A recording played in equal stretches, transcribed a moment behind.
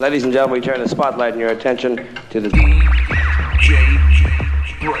Ladies and gentlemen, we turn the spotlight and your attention to the DJ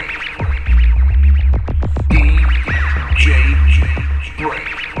Break. DJ Break.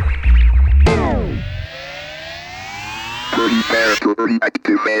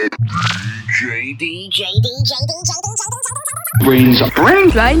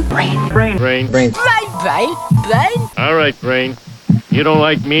 DJ BrainZ. Brain. All right, Brain. You don't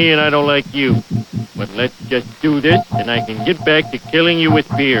like me and I don't like you. But let's just do this and I can get back to killing you with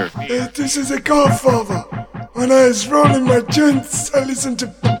beer. This is a Godfather. When I was rolling my joints, I listened to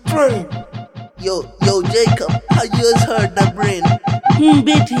Brain. Yo, Jacob, how you has heard that Brain?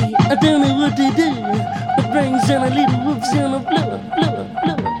 Betty, I don't know what to do. The brains and a little whoops on a blow.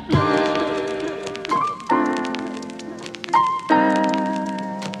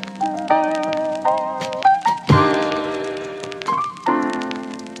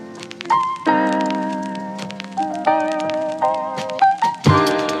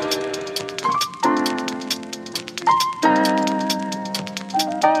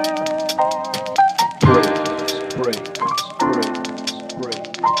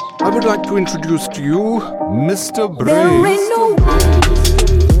 I would like to introduce to you Mr. BrainZ. There ain't no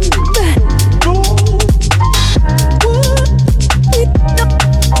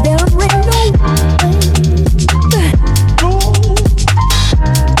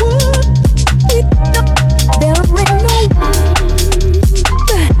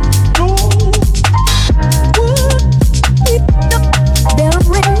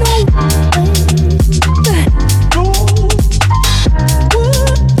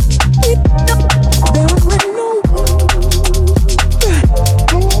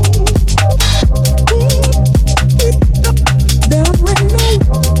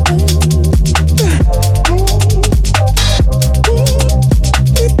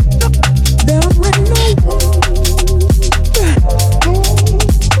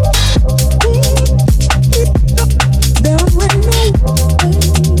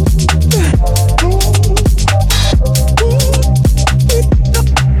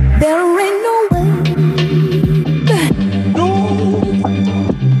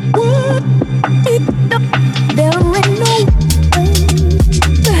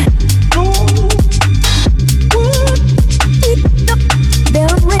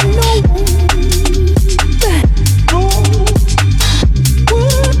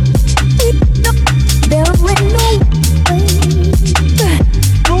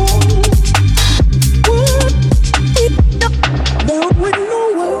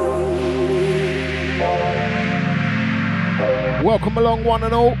Welcome along, one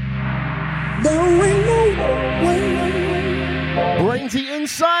and all. There ain't no way. BrainZ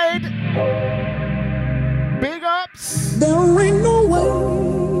inside. Big ups. There ain't no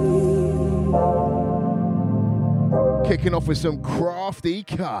way. Kicking off with some crafty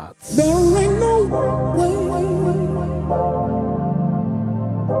cuts. There ain't no way.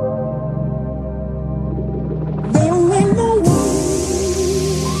 There ain't no way.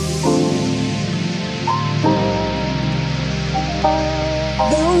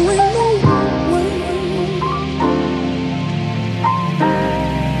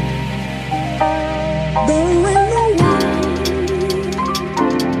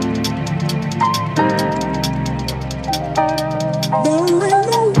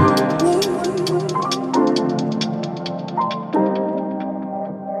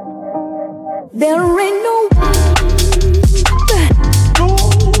 There ain't no way.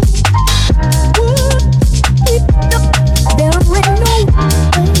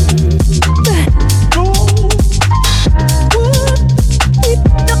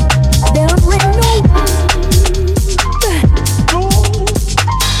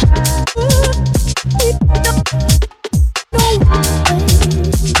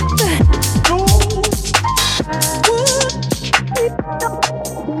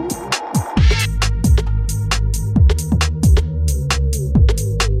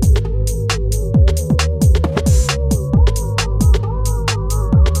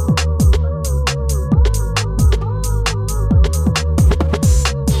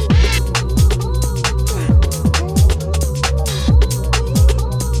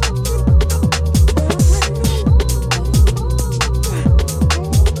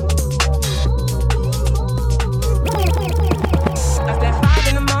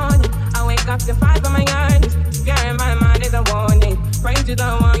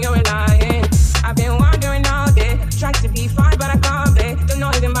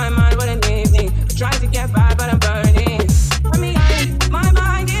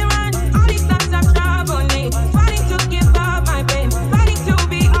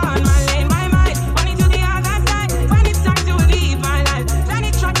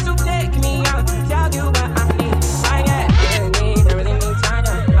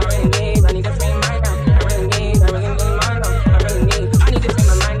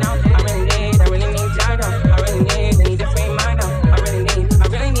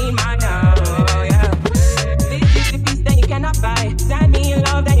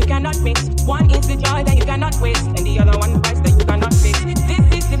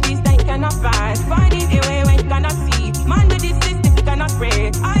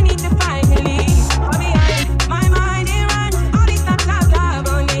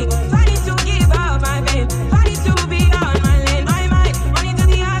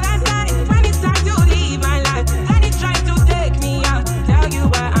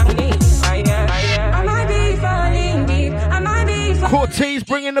 T's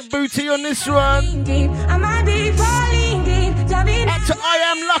bringing the booty on this one. I might be falling deep. Up to I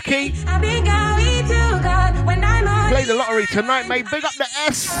Am Lucky. I've been going to God when I'm on. Play the lottery tonight, mate. Big up the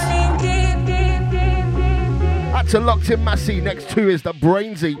S. Up to Locked In Massey. Next two is the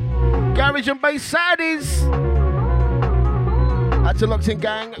BrainZ. Garage and Bass Saddies. Up to Locked In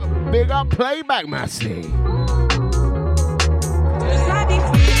Gang. Big up Playback Massey.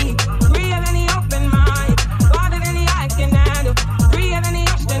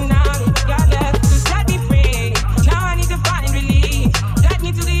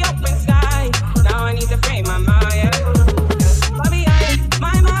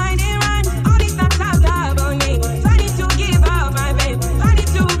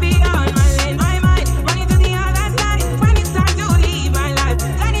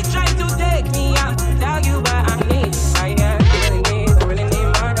 Tell you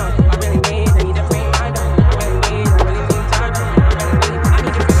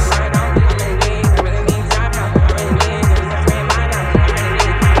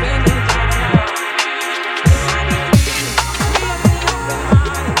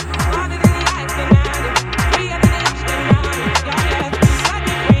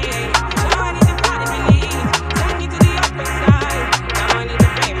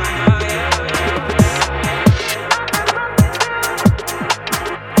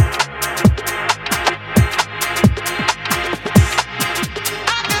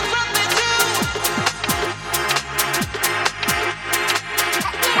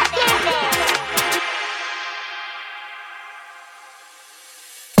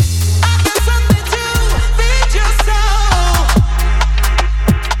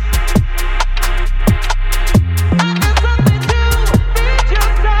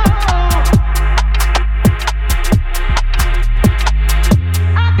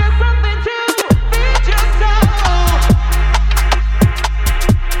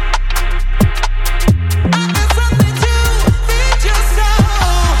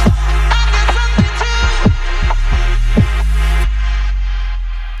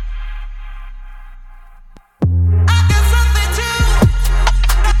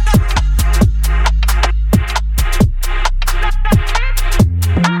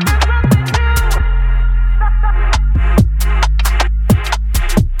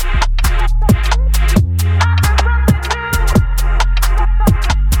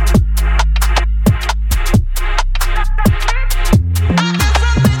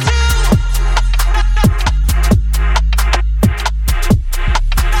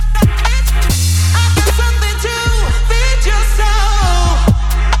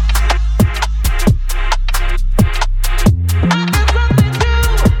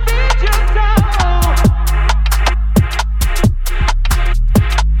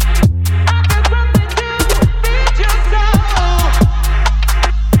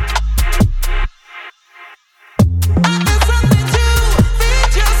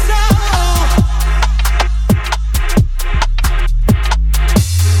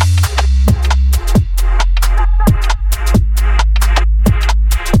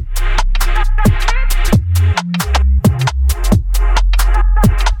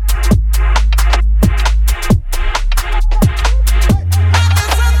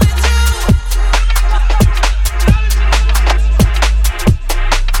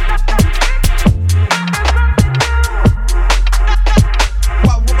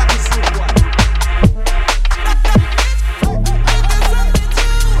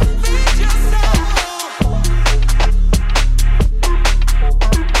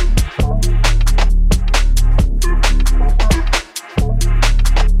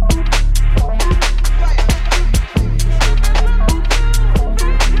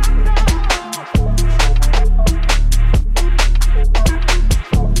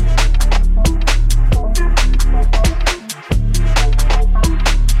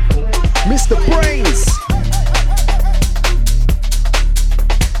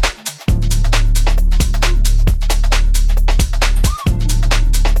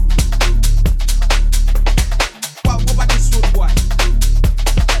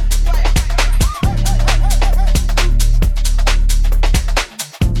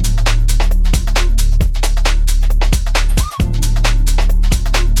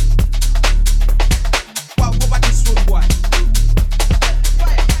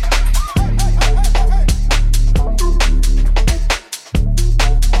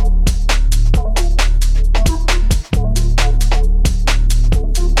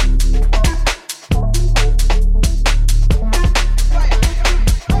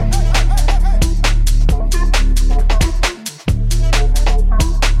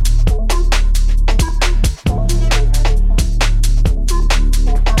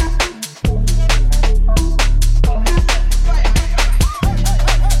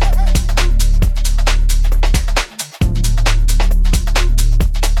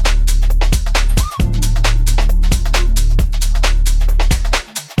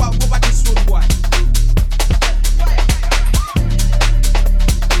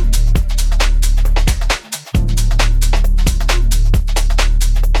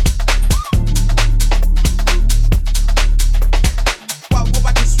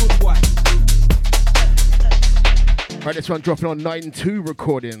Right, this one dropping on 9-2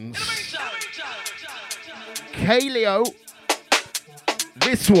 recordings. Kaleo,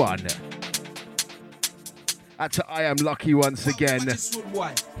 this one. That's a I Am Lucky once again.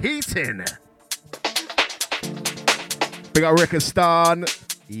 Heating. Big up Rickistan.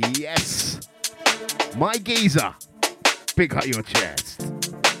 Yes. My geezer. Big up your chest.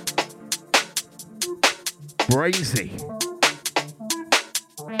 BrainZ.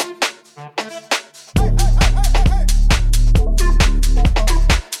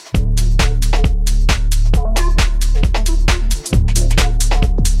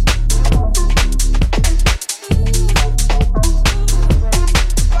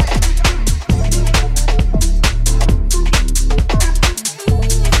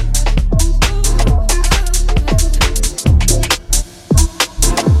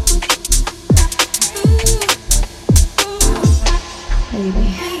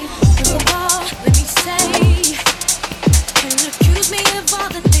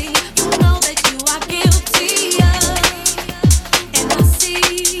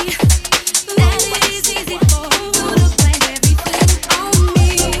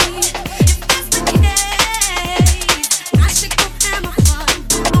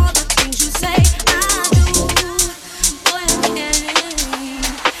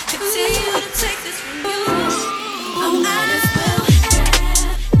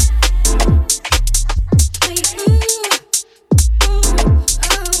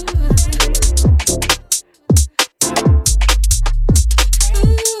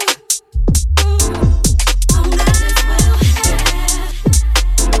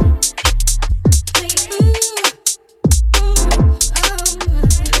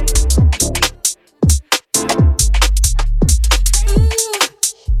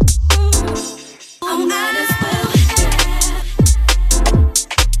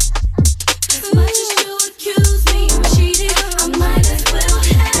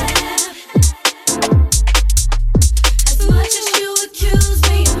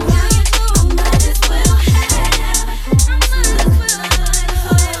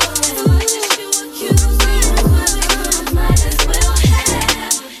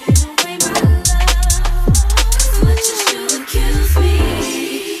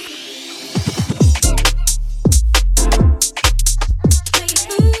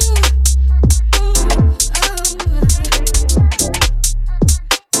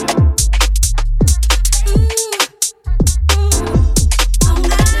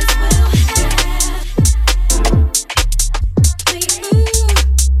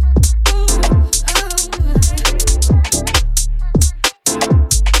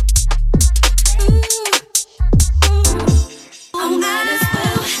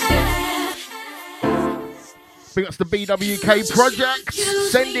 BWK project,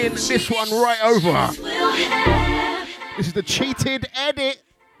 sending this one right over. This is the cheated edit.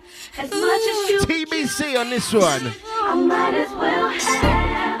 TBC on this one.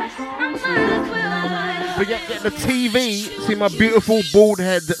 Forget getting the TV. See my beautiful bald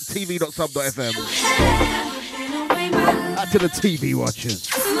head tv.sub.fm. Out to the TV watchers.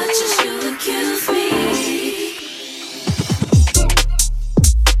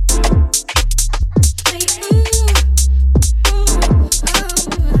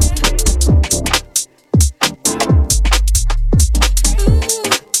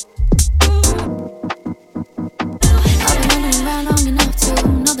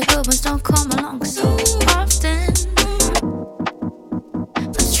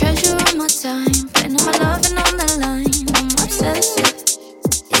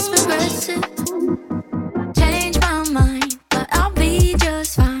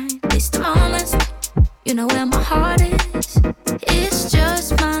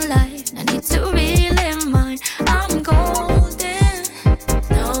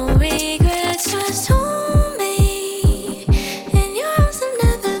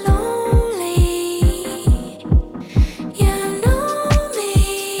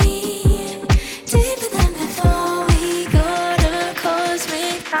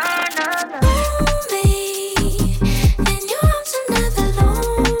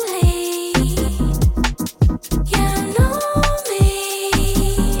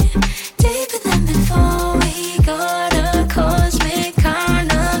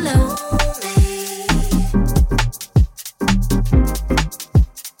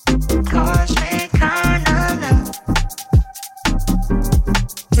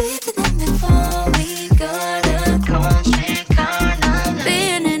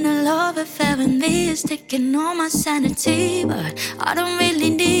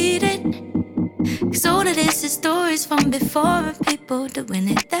 stories from before of people doing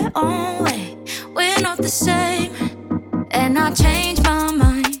it their own way. We're not the same. and I change my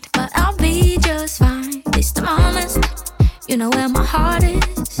mind, but I'll be just fine. At least I'm honest, you know where my heart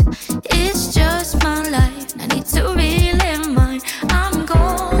is. It's just my life, I need to relive mine. I'm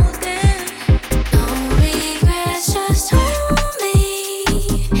golden, no regrets, just hold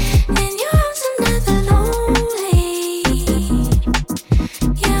me in your arms. I'm never lonely.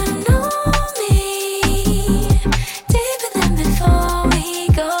 You know me deeper than before we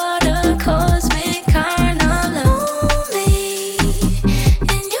go to cosmic carnival. Hold me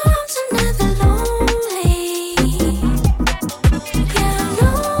in your arms. I'm never lonely. You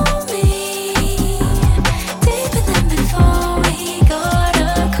know me deeper than before we go to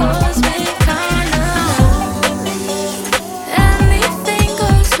cosmic carnival. Anything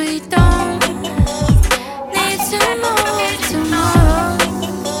goes, we don't need tomorrow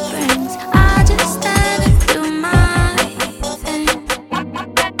brings. I just stand and do my thing.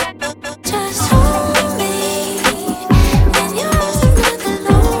 Just hold me in your arms. I'm never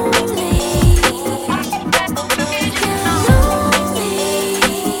lonely. You know me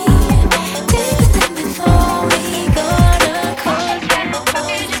deeper than before we go to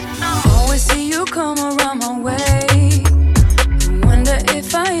cosmic. Always see you come around my way. Wonder if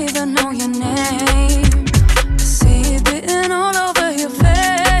I even know your name. I see it written all over your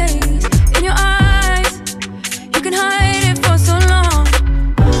face, in your eyes. You can hide it for so long.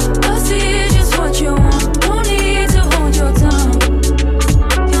 I see just what you want. No need to hold your tongue.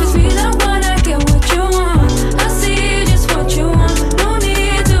 If it's me that wanna get what you want, I see just what you want. No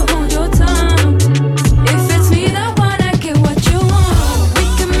need to hold your tongue. If it's me that wanna get what you want, we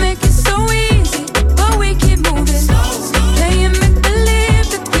can make it so easy, but we keep moving. Playing make believe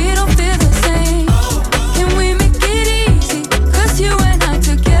that we don't feel the same. Can we make it easy? 'Cause you and I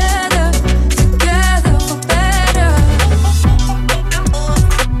together for better.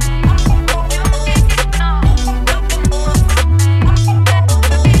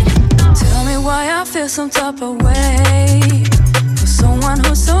 Tell me why I feel some type of way for someone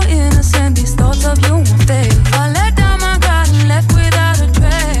who's so innocent. These thoughts of you won't fade. I let down my guard and left without a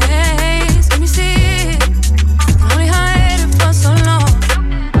trace. Can you see it? Can only hide it for so long.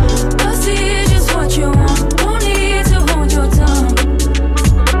 I see just what you want. No need to hold your tongue.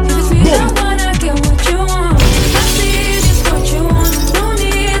 If it's me that wanna get what you want, I see just what you want. No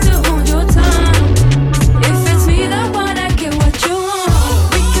need to hold your tongue. If it's me that wanna get what you want,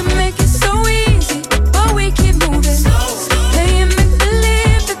 we can make it so easy, but we keep moving. Playing make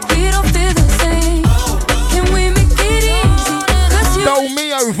believe that we don't feel the same. Can we make it easy? 'Cause you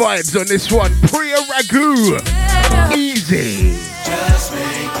Dolmio vibes on this one. Priya Ragu. Easy.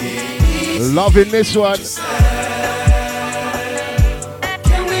 Loving this one.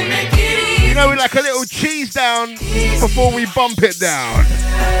 can we make it easy? You know, we like a little cheese down before we bump it down.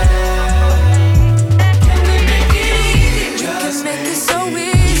 Can we make it easy? We can make it so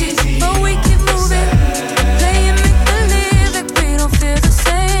easy, but we keep moving. Playing make believe that we don't feel the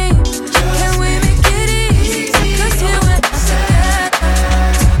same. Can we make it easy? 'Cause you and I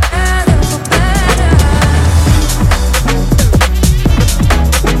together for better.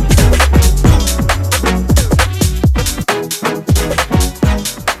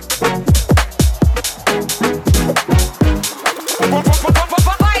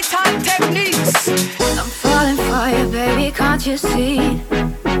 I'm falling for you, baby, can't you see?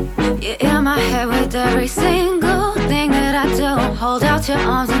 You're in my head with every single thing that I do. Hold out your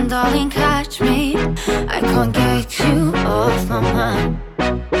arms and darling, catch me. I can't get you off my mind.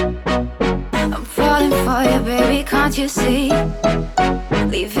 I'm falling for you, baby, can't you see?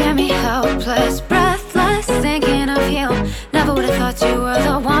 Leaving me helpless, breathless, thinking of you. Never would've thought you were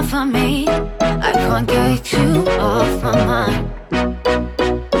the one for me. I can't get you off my mind.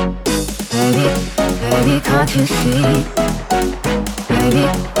 Baby, can't you see?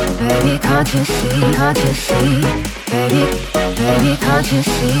 Baby, can't you see? Can't you see? Baby, can't you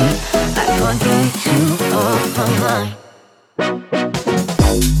see? I can't get you off my mind.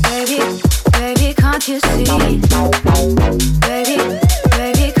 Baby, can't you see?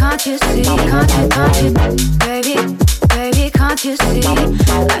 Baby, can't you see? Can't you? Baby, can't you see?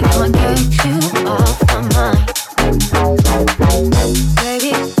 I can't get you off my mind.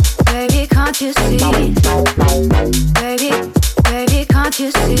 Baby, can't you see? Baby, can't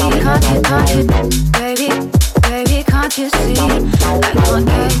you see? Can't you? Baby, can't you see? I can't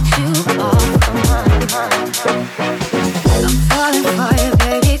get you off my mind. I'm falling for you,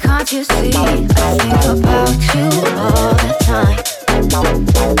 baby, can't you see? I think about you all the time.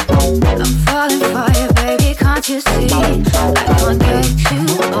 I'm falling for you, baby, can't you see? I can't get you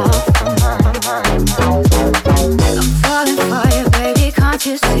off my mind. I'm falling for you, baby, can't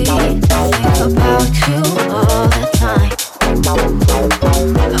you see? I think about you all the time.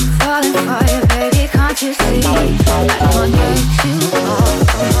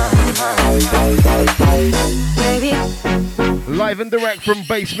 live and direct from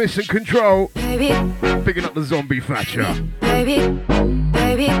Bass Mission Control. Baby, Picking up the zombie Thatcher. baby,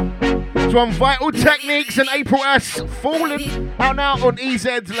 baby. It's one Vital Techniques and April S. Falling out now on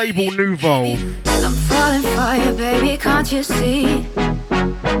EZ's label Nouveau. I'm falling for you, baby, can't you see?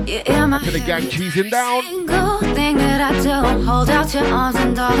 You're in my To the gang cheesing down. single thing that I do. Hold out your arms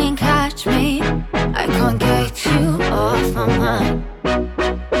and darling, catch me. I can't get you off my mind.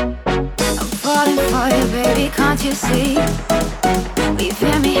 I'm falling for you, baby, can't you see?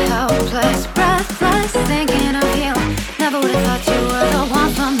 Leaving me helpless, breathless, thinking of you. Never would have thought you were the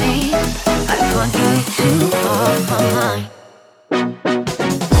one for me. I can't get you off my mind.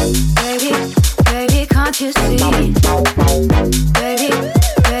 Baby, baby, can't you see? Baby,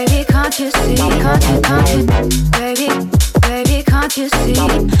 baby, can't you see? Can't you, baby, baby, can't you see? I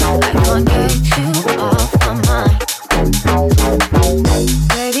can't get you off my mind.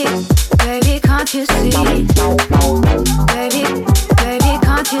 Baby, baby, can't you see? Baby, baby,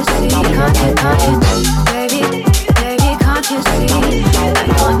 can't you see? Can't you, baby, baby, can't you see? I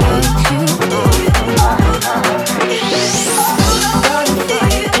can't get you off my mind.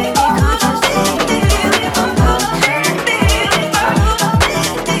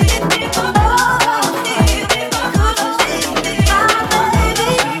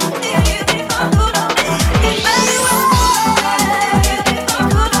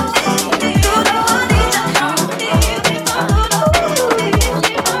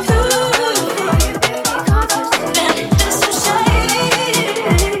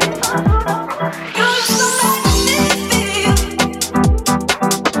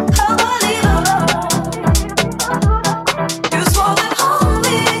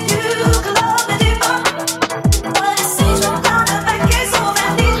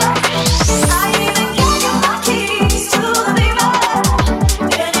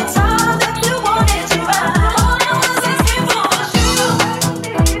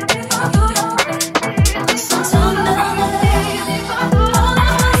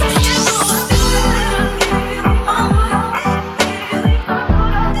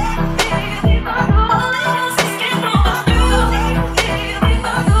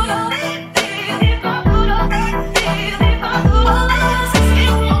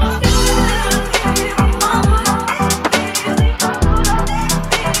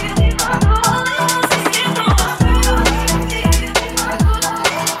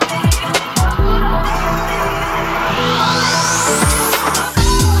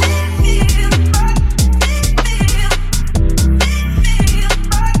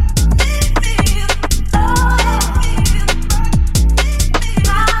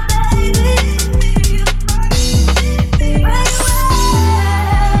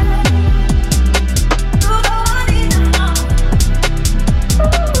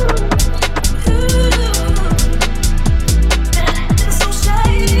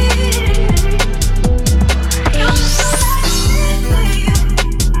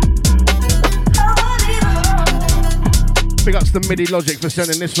 The MIDI Logic for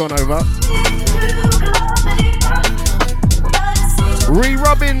sending this one over.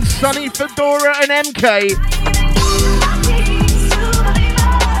 Re-Robin, Sunny, Fedora and MK.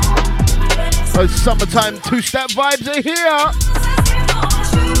 Those summertime two-step vibes are here.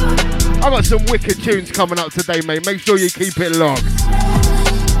 I got some wicked tunes coming up today, mate. Make sure you keep it locked.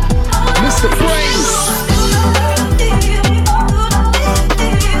 Mr. BrainZ.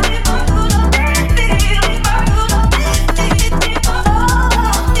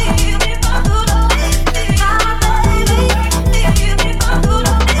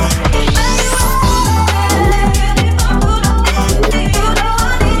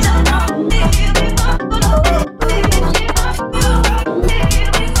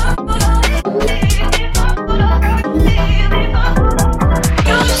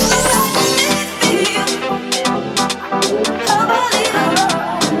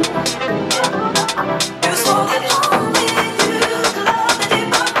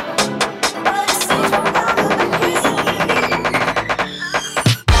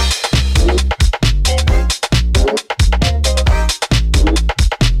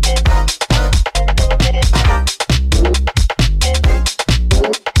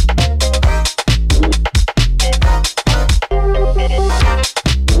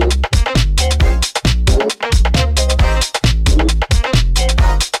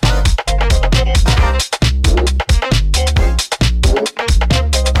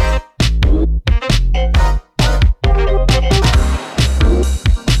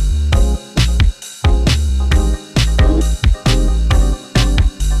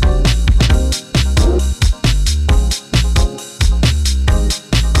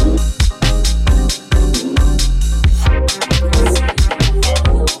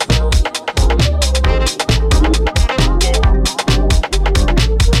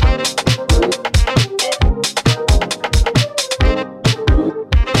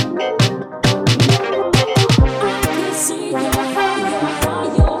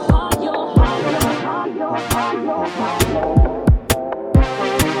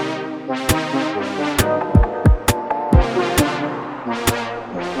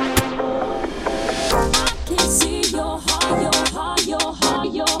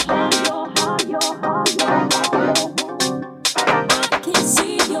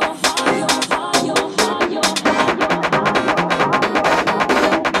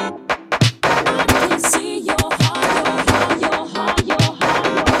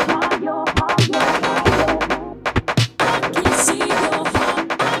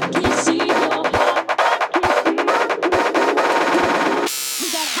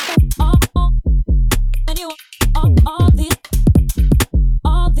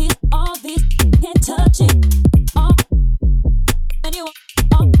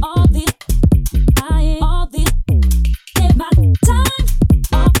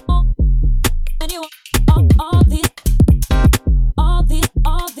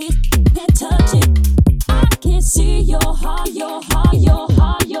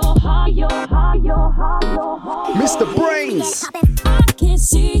 Mr. BrainZ. I can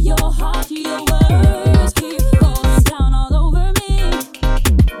see your heart, your words keep going down all over me.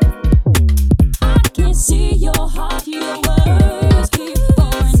 I can see your heart, your words keep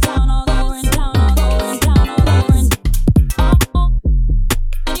going down all over and down all over and down all over and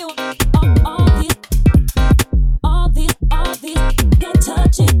and you all this can't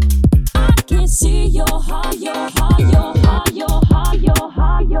touch it. I can see your heart, your heart, your heart, your heart, your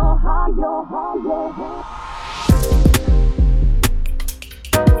heart, your heart, your heart, your heart.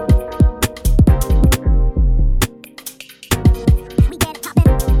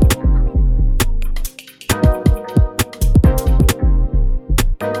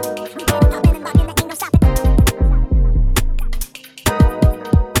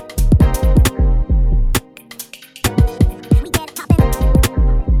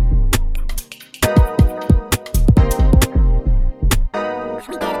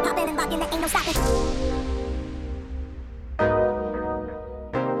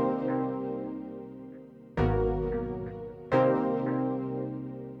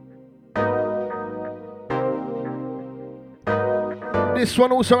 This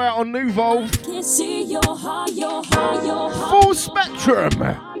one also out on Nouveau. Can see your heart, your heart, your heart. Full spectrum.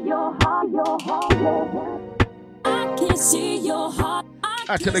 Your heart, your heart, your heart. I can see your heart.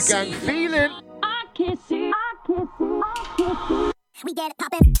 Out to the gang feeling. I can see, I can see, I can see. We get it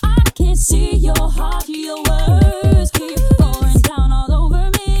poppin'. I can see your heart, your words keep going down all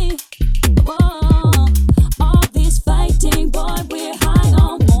over me. Whoa, all this fighting, boy, we're high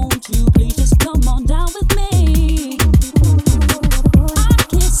on. Won't you please just come on down with me?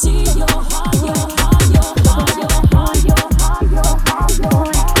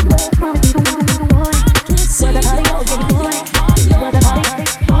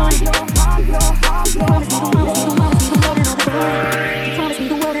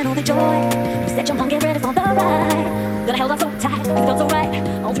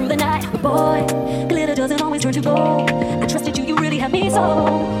 Turn to gold. I trusted you, you really had me so.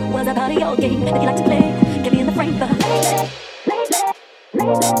 Was I part of your game that you like to play? Get me in the frame, but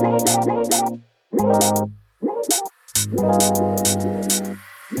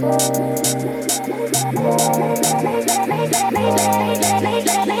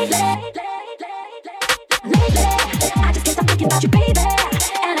I just can't stop thinking about you, baby.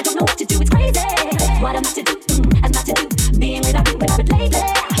 And I don't know what to do, it's crazy. What I'm not to do, I'm not to do. Being without you, without it lately.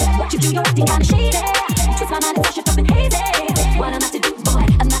 What you do, you're acting kinda shady. Twist my mind and flash it up and hazy. What I'm not to do, boy,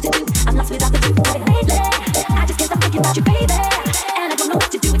 I'm not to do. I'm lost without the truth, lately. I just can't stop thinking about you, baby. And I don't know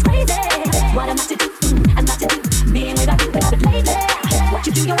what to do, it's crazy. What I'm not to do, I'm not to do. Being without you, without it lately. What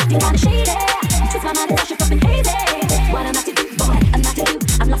you do, you're acting kinda shady. Twist my mind and flash it up and hazy. What I'm not to do, boy, I'm not to do.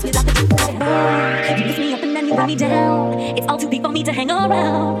 I'm lost without the truth, boy. You lift me up and then you bring me down. It's all too deep for me to hang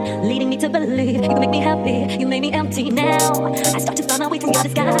around. Leading me to believe you can make me happy. You made me empty now. I start to find my way through your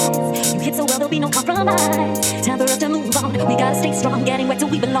disguise. You hit so well, there'll be no compromise. Time for us to move on. We gotta stay strong, getting right till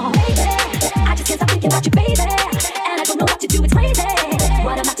we belong. Baby, I just can't stop thinking about you, baby. And I don't know what to do, it's crazy.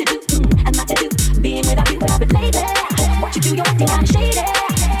 What I'm not to do, I'm not to do. Being without you, without it lately. What you do, you're acting kinda shady.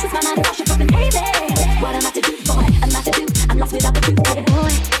 Twist my mind and flash it up and hazy. What I'm not to do, boy, I'm not to do. I'm lost without the truth, baby.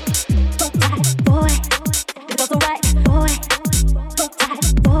 Boy, so tight, boy. It goes alright, boy. So tight,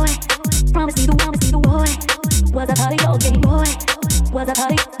 boy. Promise me the boy. Was I part of your game, boy? Was I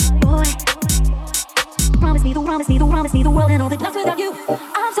part of boy? Promise me the world and all that. Lost without you,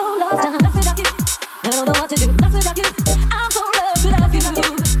 I'm so lost. I'm lost without you. I don't know what to do. Lost without you, I'm so lost without you.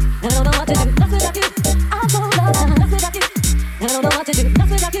 I don't know what to do. Lost without you, I'm so lost. I'm lost without you. I don't know what to do.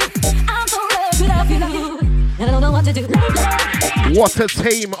 Lost without you, I'm so lost without you. I don't know what to do. What a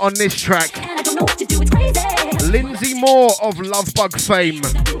team on this track. And I don't know what to do. It's crazy. Lindsay Moore of Lovebug fame.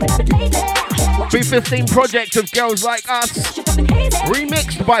 B15 project of Girls Like Us,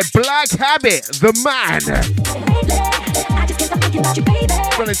 remixed by Black Habit, the man.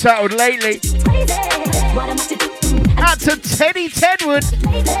 It's been entitled Lately. Out to Teddy Tedwood.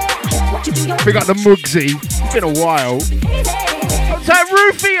 We got the Mugsy. It's been a while. Outside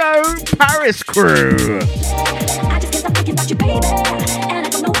Rufio, Paris Crew.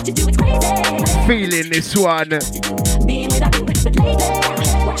 Feeling this one.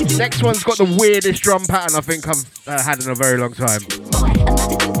 Next one's got the weirdest drum pattern I think I've had in a very long time.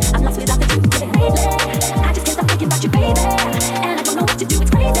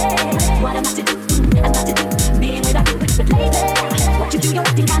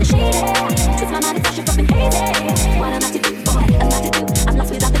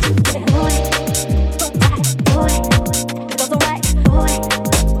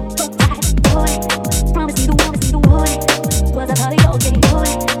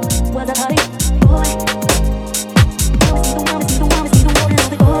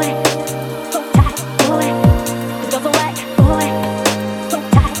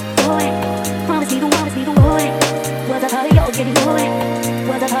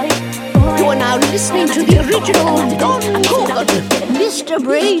 Listening to the original Don Code, Mr.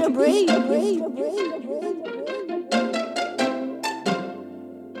 Brain.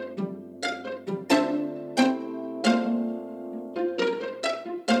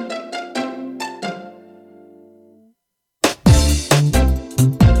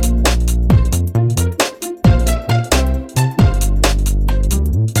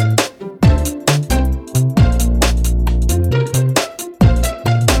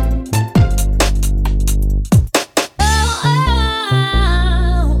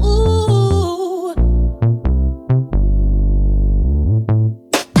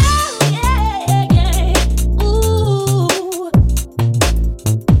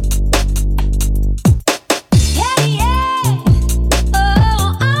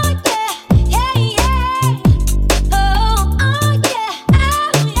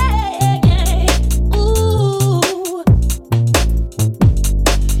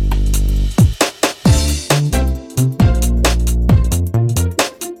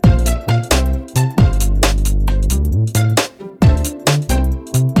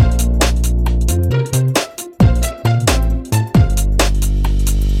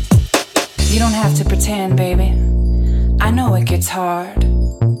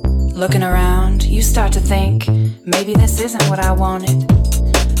 Looking around, you start to think, maybe this isn't what I wanted.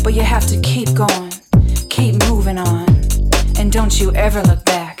 But you have to keep going, keep moving on, and don't you ever look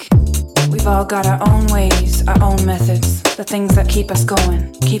back. We've all got our own ways, our own methods, the things that keep us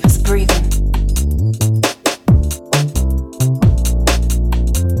going, keep us breathing.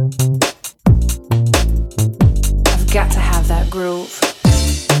 I've got to have that groove.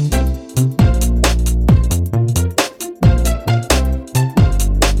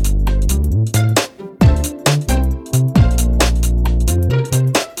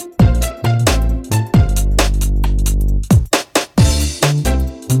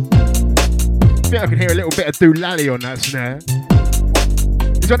 I can hear a little bit of doolally on that snare.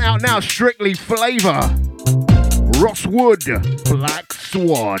 It's on out now, Strictly Flavor. Ross Wood, Black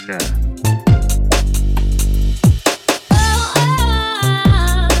Swan.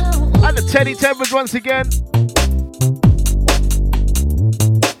 And the Teddy Tempers once again.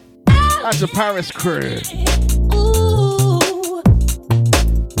 That's the Paris Crew.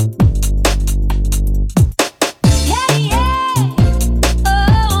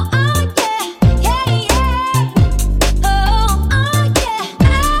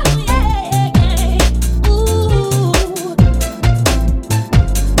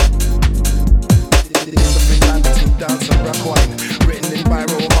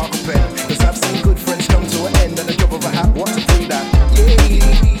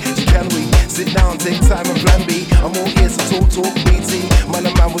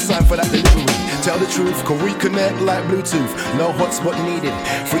 Like Bluetooth, no hotspot needed.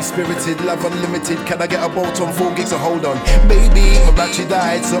 Free spirited, love unlimited. Can I get a bolt on 4 gigs? So hold on, baby. My battery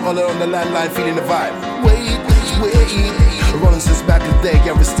died, so all on the landline, feeling the vibe. Wait. Rolling since back in the day,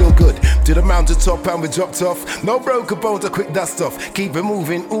 yeah, we're still good. To the mountaintop and we dropped off. No broken bones, a quick dust off. Keep it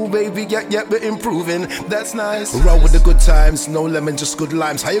moving, ooh baby, yeah, we're improving. That's nice. Roll with the good times, no lemon, just good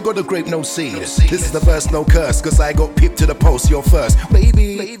limes. How you got a grape, no seed? This is the verse, no curse, cause I got pipped to the post, you're first.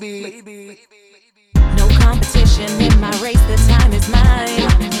 Baby. No competition in my race, the time is mine.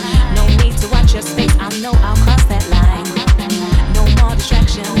 No need to watch your space, I know I'll cross that line. No more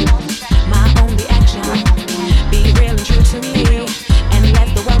distraction, my only action. Be real and true to me, and let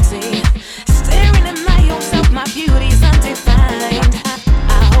the world see. Staring at my own self, my beauty's undefined.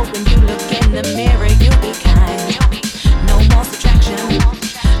 I hope when you look in the mirror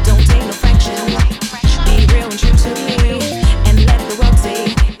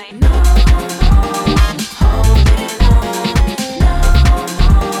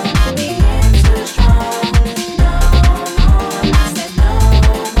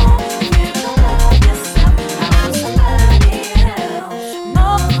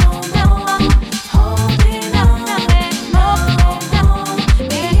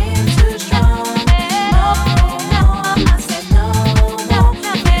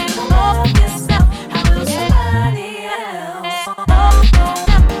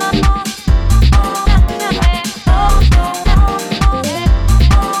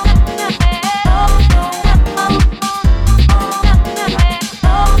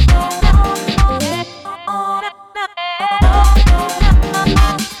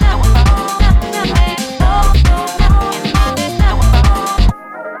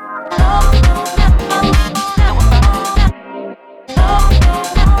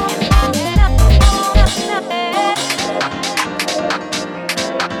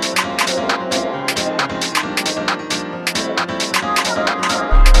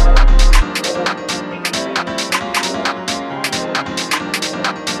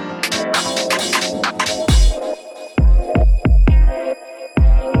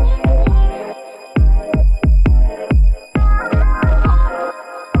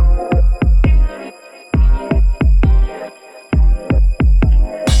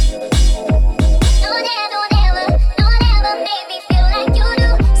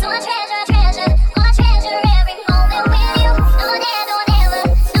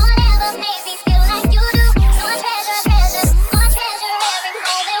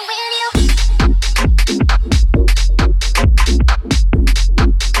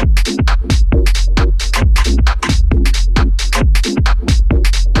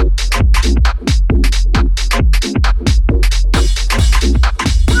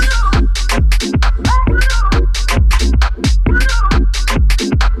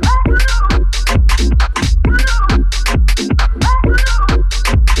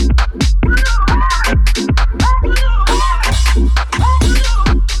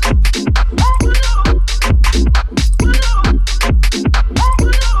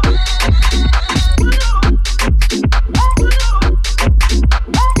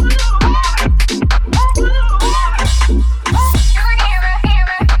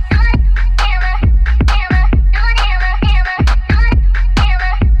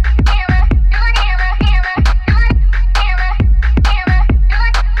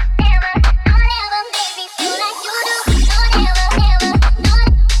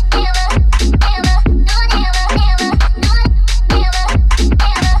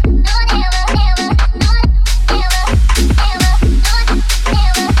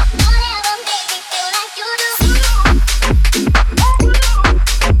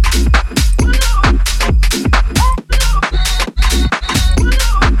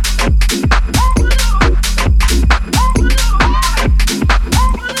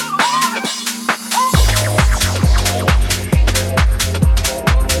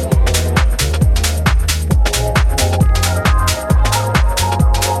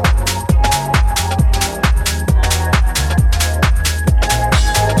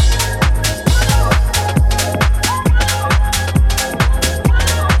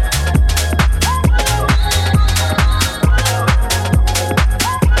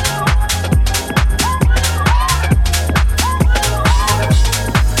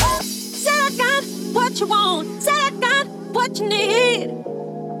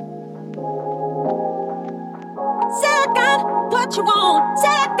what you want. Say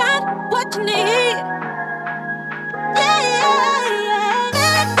I got what you need. Yeah, yeah, yeah.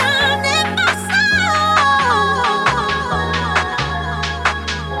 Feel it down in my soul.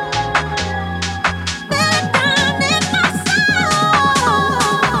 Feel it down in my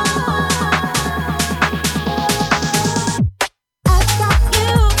I've got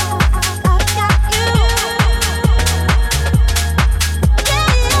you. I've got you. Yeah,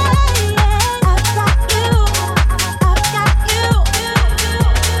 yeah, yeah. I've got you. I've got you. Yeah,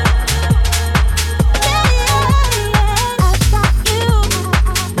 yeah, yeah. I've got you.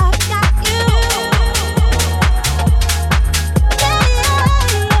 I've got you. Yeah, yeah, yeah.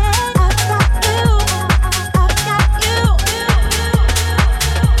 I've got you.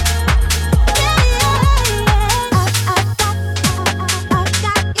 I've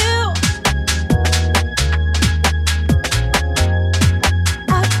got you.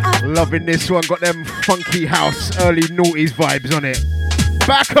 Loving this one, got them funky house, early noughties vibes on it.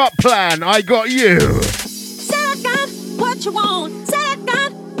 Backup plan, I got you. Say I got what you want. Say I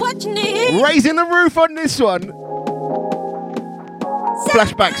got what you need. Raising the roof on this one.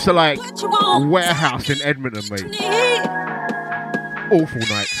 Flashbacks to like warehouse in Edmonton, mate. Awful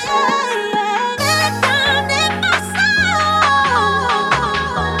nights.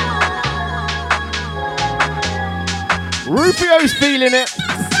 Rufio's feeling it.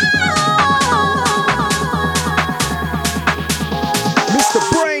 Mr.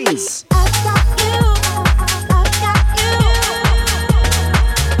 BrainZ.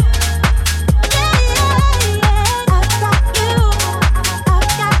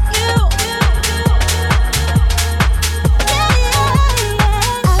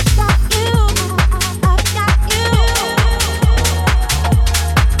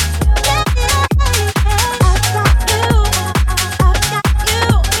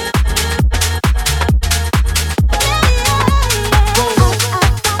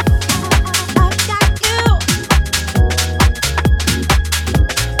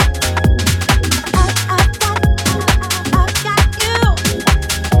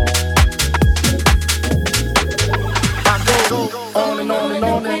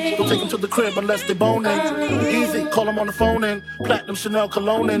 Unless they boning. Easy, call them on the phone and platinum Chanel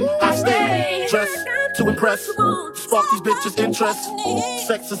cologne and I stay dressed to impress. Spark these bitches' interest.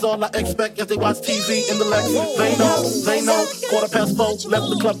 Sex is all I expect as they watch TV in the Lex. They know. 4:15, left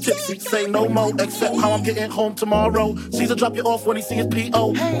the club tipsy. Say no more, except how I'm getting home tomorrow. Caesar drop you off when he see his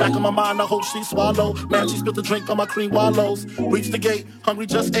P.O. Back in my mind, I hope she swallow. Man, she spilled the drink on my cream wallows. Reach the gate, hungry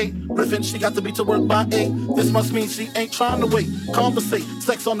just ate. Riffin', she got to be to work by 8. This must mean she ain't trying to wait. Conversate,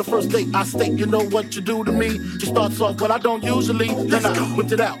 sex on the first date. I state, you know what you do to me. She starts off, but I don't usually. Then I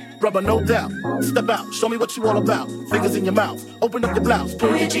whipped it out, rubber no doubt. Step out, show me what you all about. Fingers in your mouth, open up your blouse.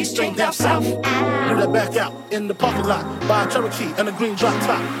 Pull your G string down south. Move that back out in the parking lot. Buy a Cherokee and a green drop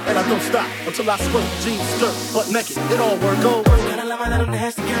top. And I don't stop until I squirt, jeans, skirt, butt naked. It all work, go. I love my little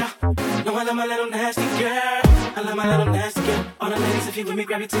nasty girl. No, I love my little nasty girl. I love my little nasty girl. All the ladies, if you with me,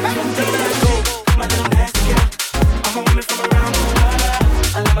 grab your titties. My little nasty girl. I'm a woman from around the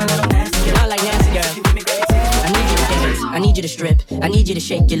world. I love my little nasty girl. I like nasty girl. I need you to strip. I need you to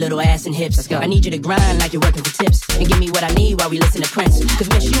shake your little ass and hips. Let's go. I need you to grind like you're working for tips. And give me what I need while we listen to Prince. Cause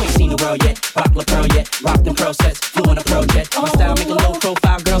miss, you ain't seen the world yet. Rock La Pearl yet. Rock them pro sets. Flew on a project. My style make a low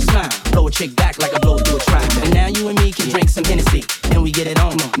profile girl smile. Blow a chick back like a blow through a trap. And now you and me can drink some Hennessy. And we get it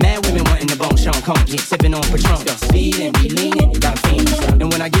on. Mad women wanting the bone shown. Come on, sipping on Patron. Speed and be leaning. Got fiends. And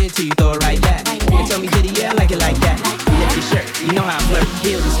when I get it to you, throw it right back. And tell me, did he yeah, like it like that? You lift your shirt. You know how I flirt.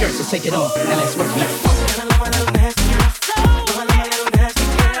 Heels and skirts. So take it off. And let's work it.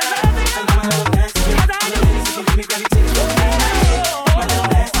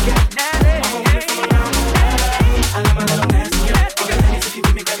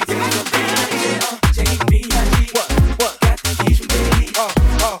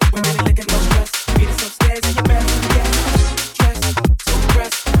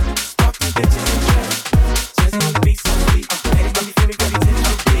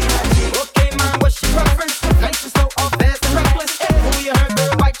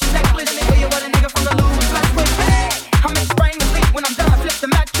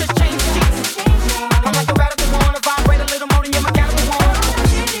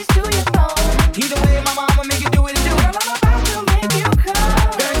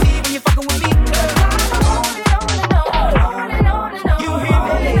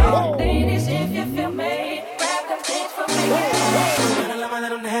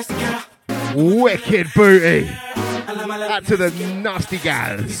 Wicked booty. Out to the nasty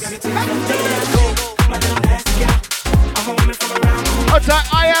gals. I'd say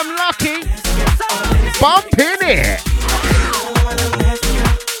I am lucky. Bumping it.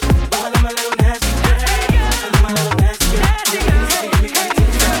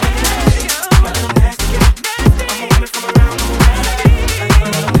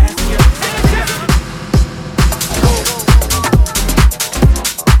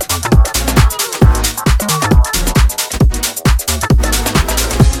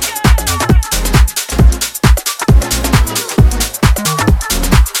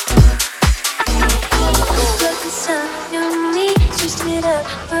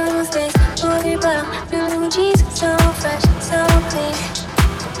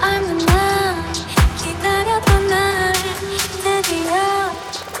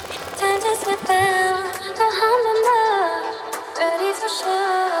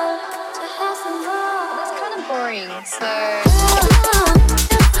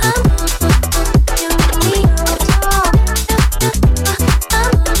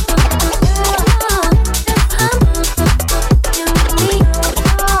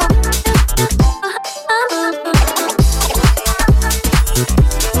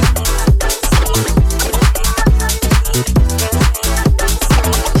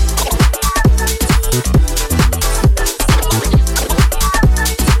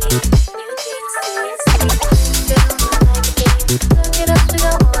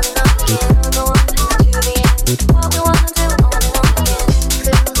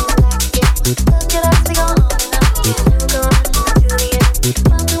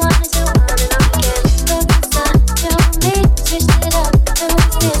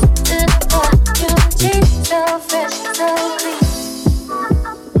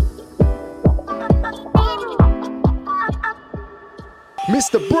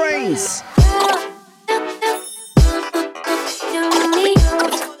 Mr. BrainZ.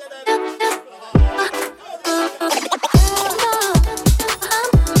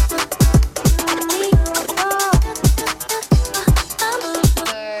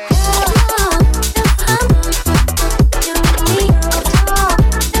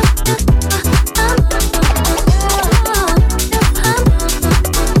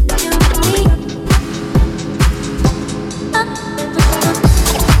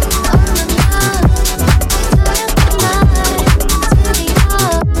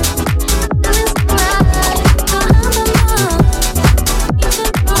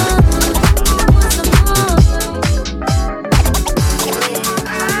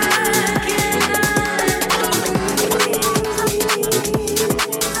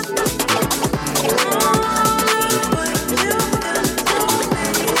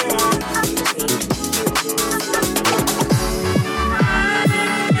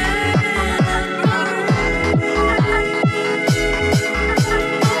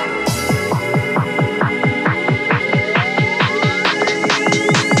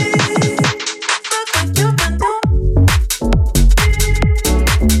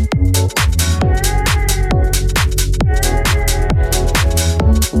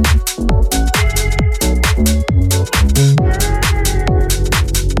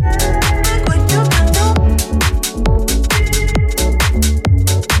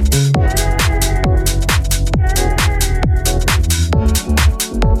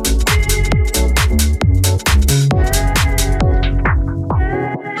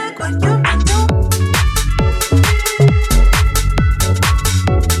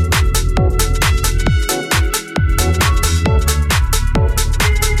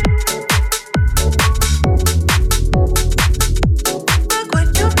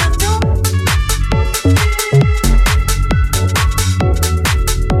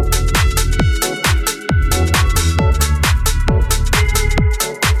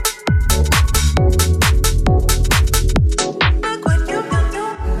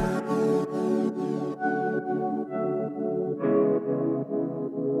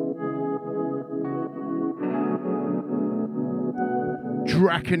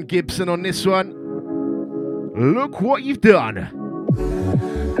 Draken Gibson on this one. Look what you've done.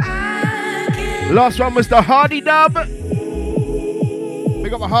 Last one was the Hardy dub. We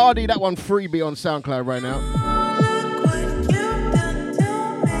got the Hardy, that one freebie on SoundCloud right now.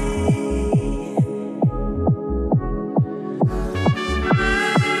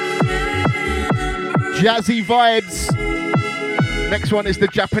 Jazzy vibes. Next one is the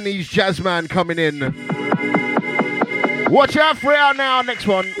Japanese Jazzman coming in. Watch out for it out now. Next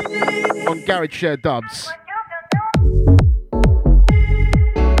one on Garage Share Dubs.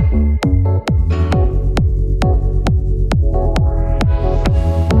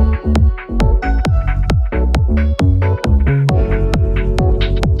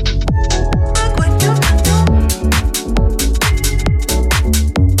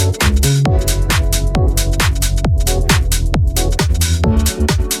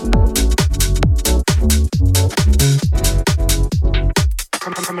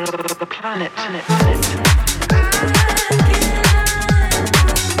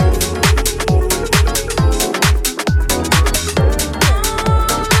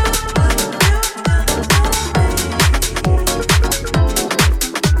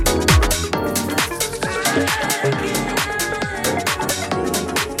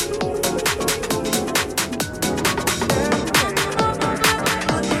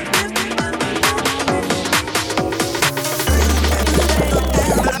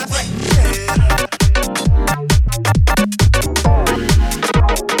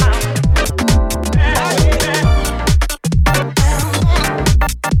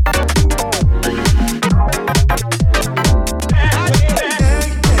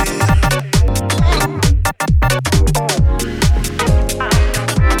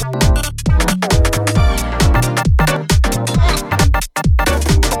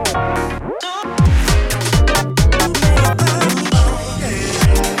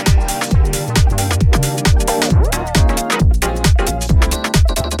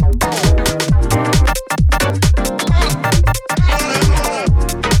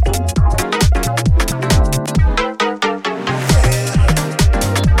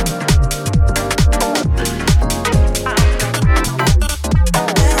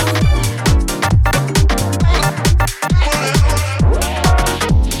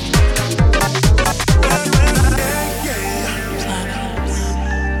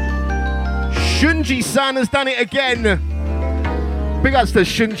 Shunji-san has done it again. Big ups to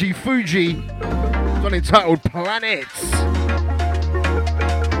Shunji Fuji. It's one entitled Planets.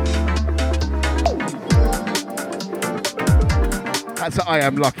 That's a I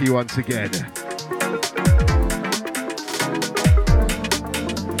Am Lucky once again.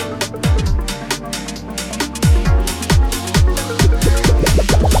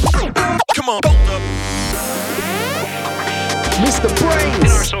 Come on. Mr. BrainZ.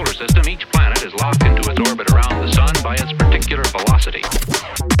 In our solar system, each planet is locked into its orbit around the sun by its particular velocity.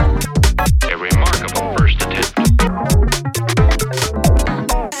 A remarkable first attempt.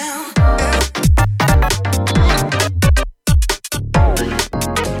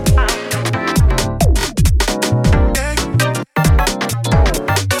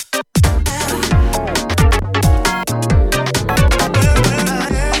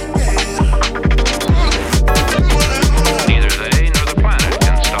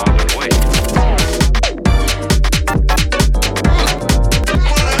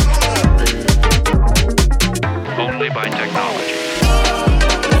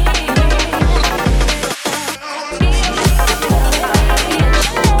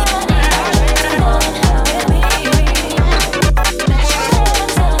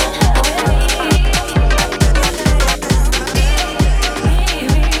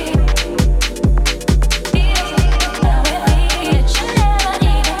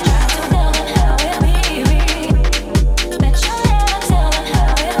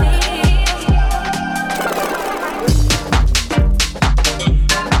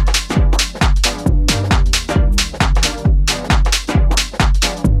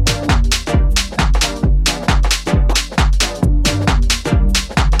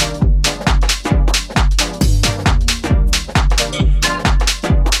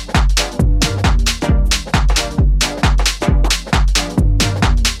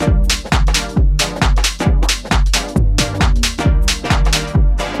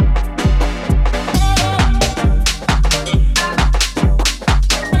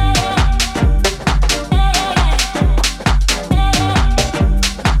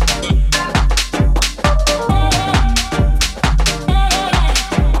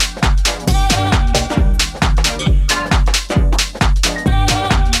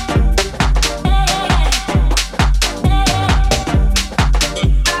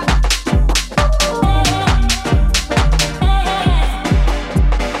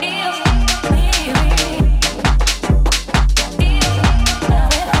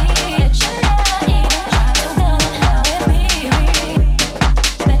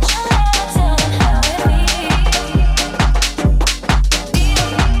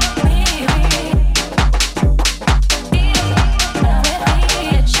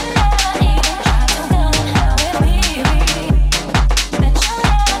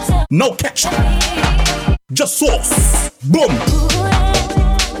 No ketchup, just sauce. Boom.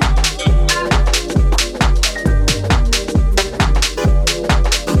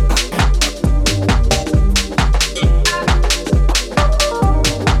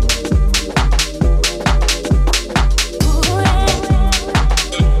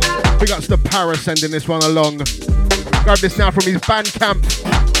 Big ups to Para sending this one along. Grab this now from his Bandcamp.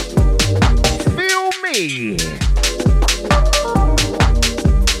 Feel me.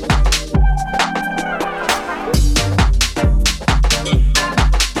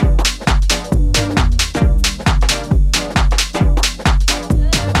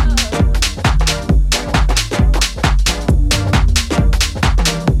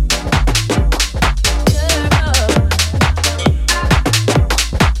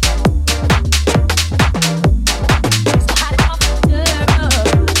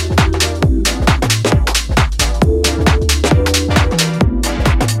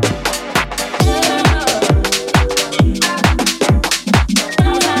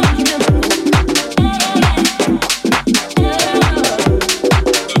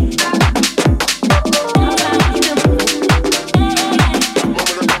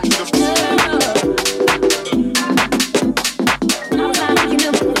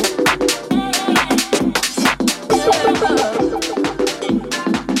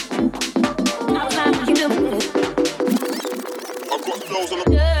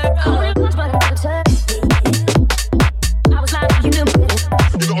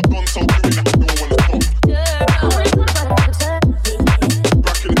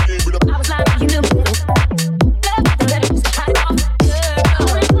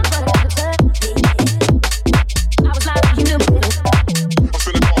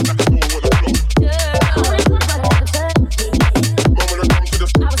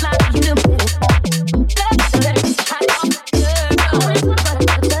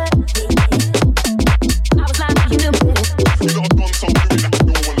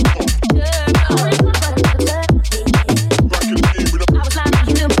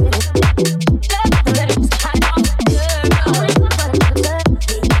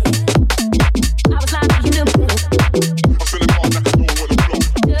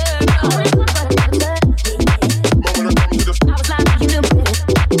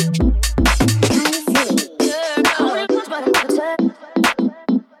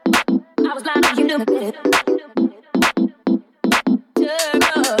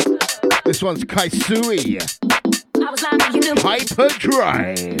 This one's Kaisui.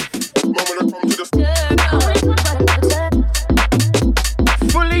 Hyperdrive.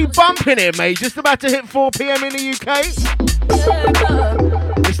 Fully bumping it, mate. Just about to hit 4 p.m. in the UK.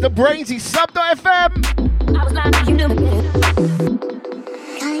 It's the BrainZ Sub.fm.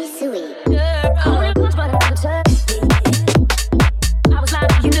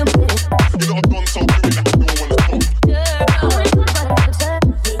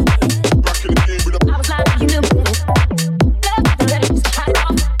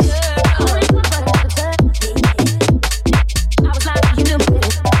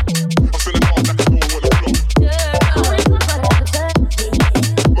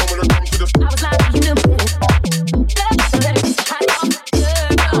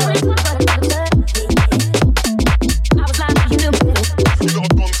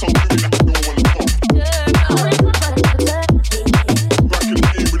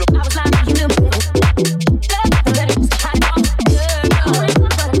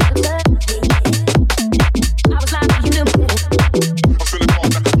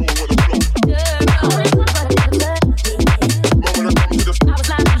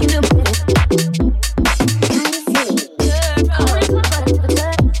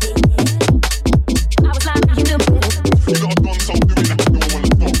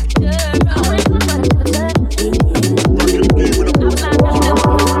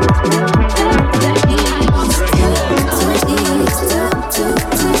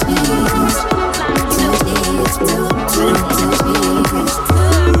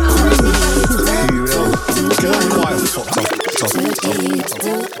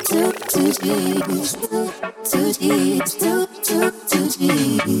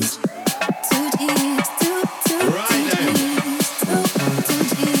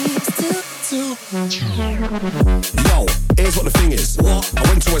 Yo, here's what the thing is. What? I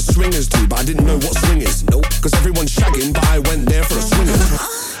went to where swingers do, but I didn't know what swing is. Nope. Cause everyone's shagging, but I went there for the swingers.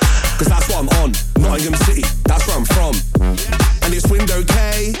 Cause that's what I'm on. Nottingham City, that's where I'm from. And it's window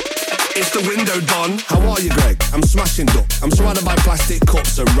K. It's the window Don. How are you, Greg? I'm smashing duck. I'm surrounded by plastic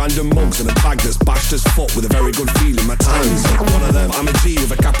cups and random mugs and a bag that's bashed as fuck with a very good feeling. My time's like one of them. I'm a G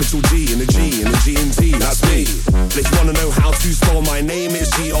with a capital G and a G and a G and T. That's me. Let's wanna know how to spell my name.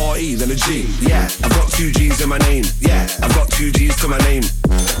 It's G-R-E, then a G. Yeah, I've got 2 G's in my name. Yeah, I've got 2 G's to my name.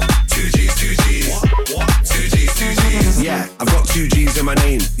 2 G's, 2 G's. What? 2 G's, 2 G's. Yeah, I've got 2 G's in my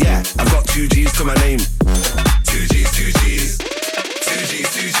name. Yeah, I've got 2 G's to my name. 2 G's, 2 G's. 2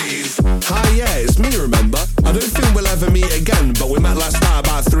 G's, 2 G's. Hi, yeah, it's me, remember? I don't think we'll ever meet again, but we met last night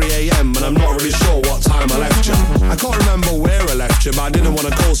about 3 a.m. and I'm not really sure what time I left you. I can't remember where I left you, but I didn't want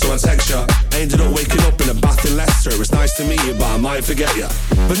to call, so I text you. I ended up waking up in a bath in Leicester. It was nice to meet you, but I might forget you.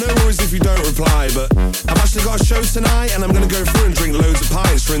 But no worries if you don't reply, but I've actually got a show tonight and I'm gonna go through and drink loads of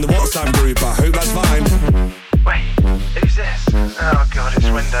pints for in the WhatsApp group. I hope that's fine. Wait, who's this? Oh god, it's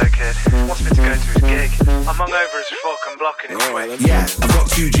Window Kid. Wants me to go to his gig. I'm hungover as fuck and blocking it quick. Yeah, I've got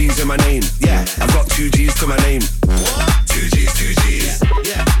 2 G's in my name. Yeah, I've got 2 G's to my name. 2 G's, 2 G's.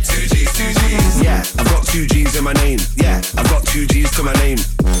 Yeah, 2 G's, 2 G's. Yeah, I've got 2 G's in my name. Yeah, I've got 2 G's to my name.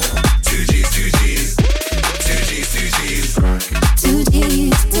 2 G's, 2 G's. 2 G's, 2 G's. 2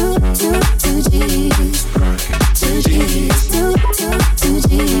 G's, 2 G's. 2 G's, 2 G's.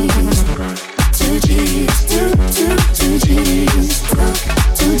 2 G's, 2 G's.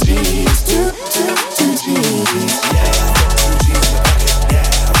 2 G's, 2 G's. Yeah,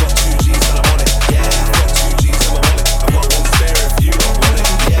 I've got 2 G's in my pocket. Yeah, I've got 2 G's and I want it. Yeah, I've got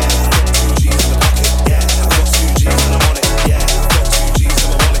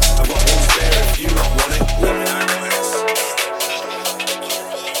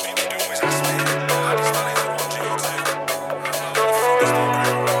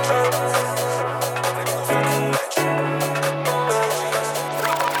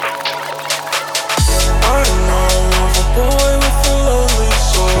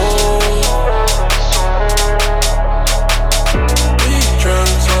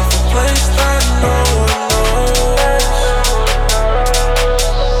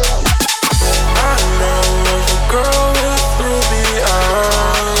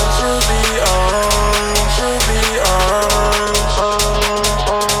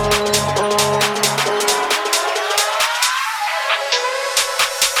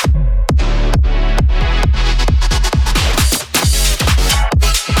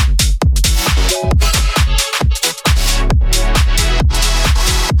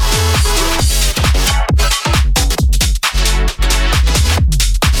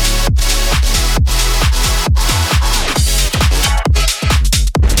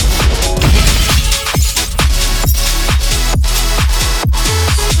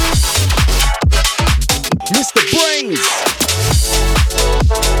Mr. BrainZ.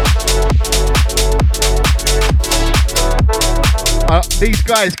 These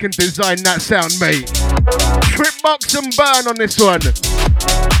guys can design that sound, mate. Tripbox and burn on this one.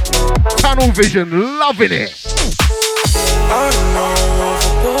 Tunnel vision, loving it.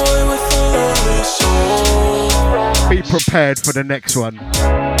 Be prepared for the next one.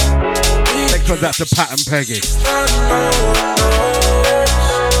 Next one's after Pat and Peggy.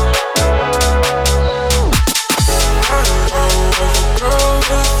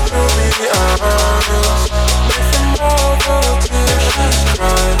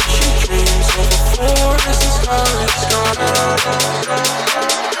 She dreams of a forest, this is how it's gonna.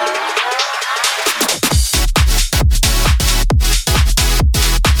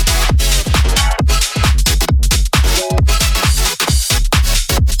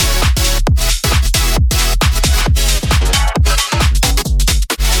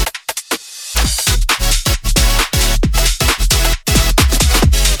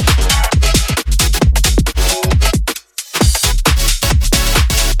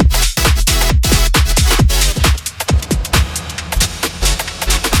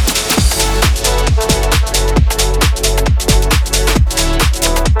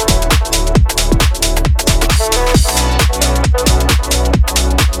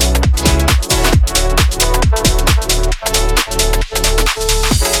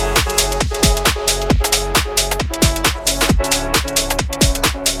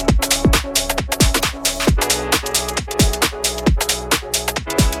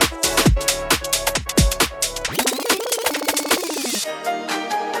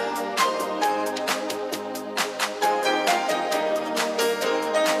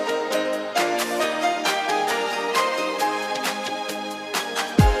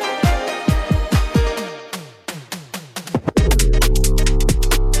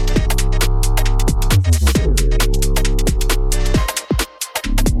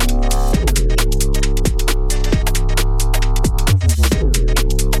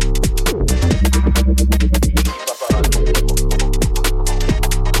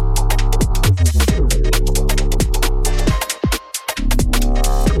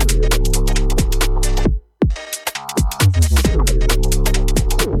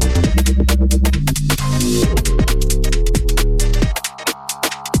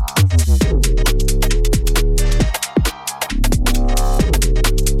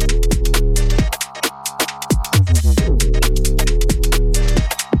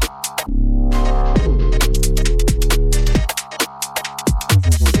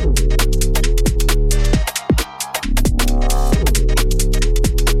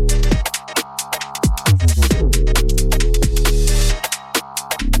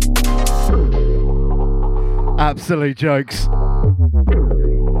 Absolute jokes.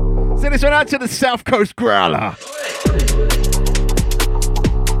 Send this one out to the South Coast Growler.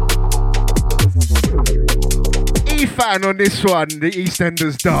 E-Fan on this one, the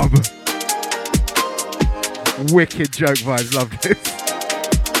EastEnders dub. Wicked joke vibes, love this.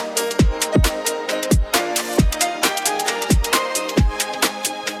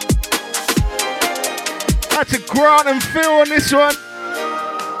 That's a Grant and Phil on this one.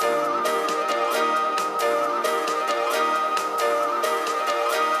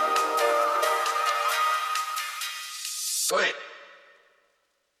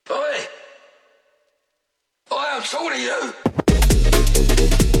 I'm talking to you.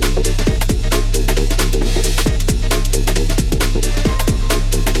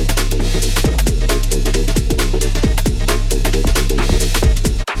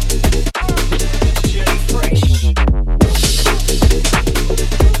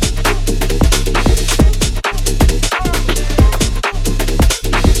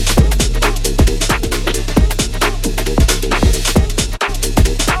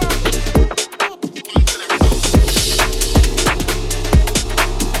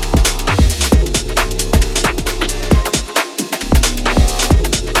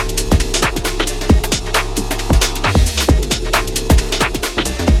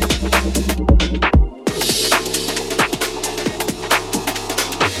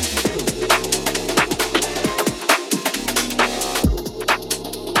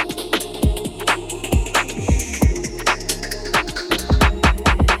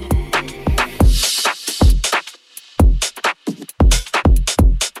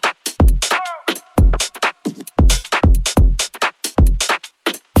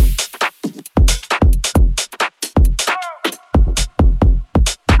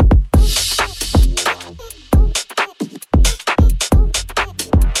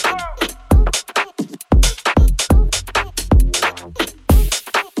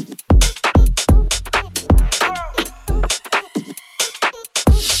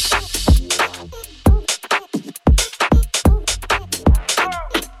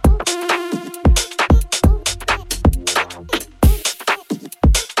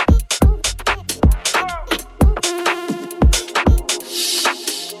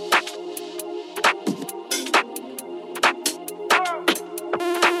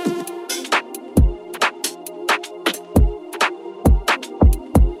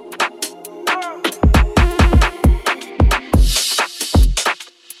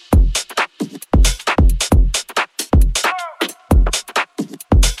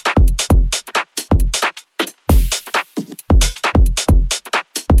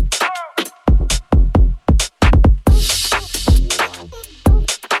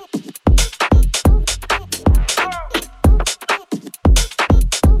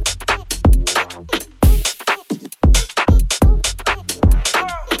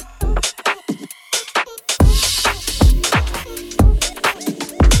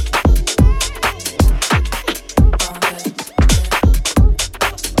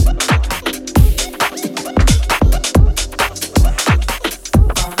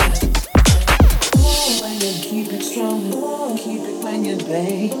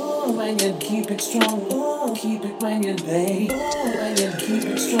 it strong, keep it banging, babe. Banging, keep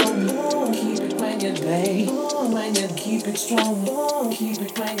it strong, keep it banging, babe. Banging, keep it strong, keep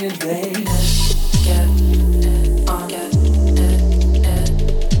it banging, babe. Get it on, get it, get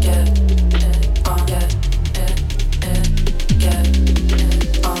it on, get it, get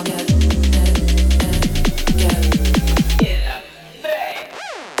it on, get it, get it. Yeah, babe.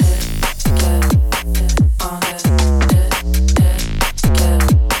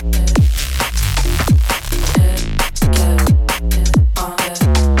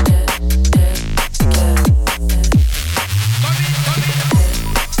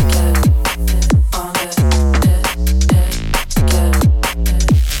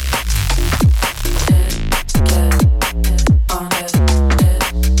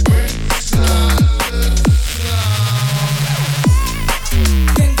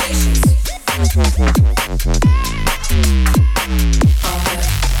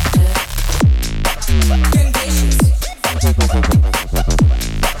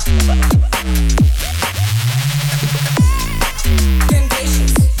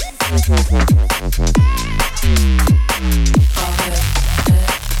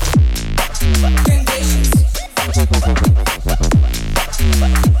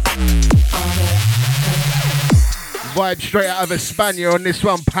 Vibe straight out of España on this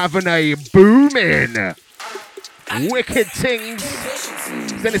one, Pavane, booming. Wicked things.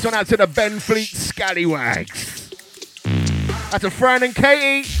 Send this one out to the Ben Fleet Scallywags. Out to Fran and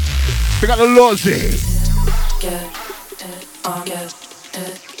Katie. We got the Lozzie.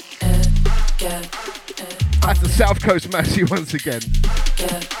 That's the South Coast Massey once again.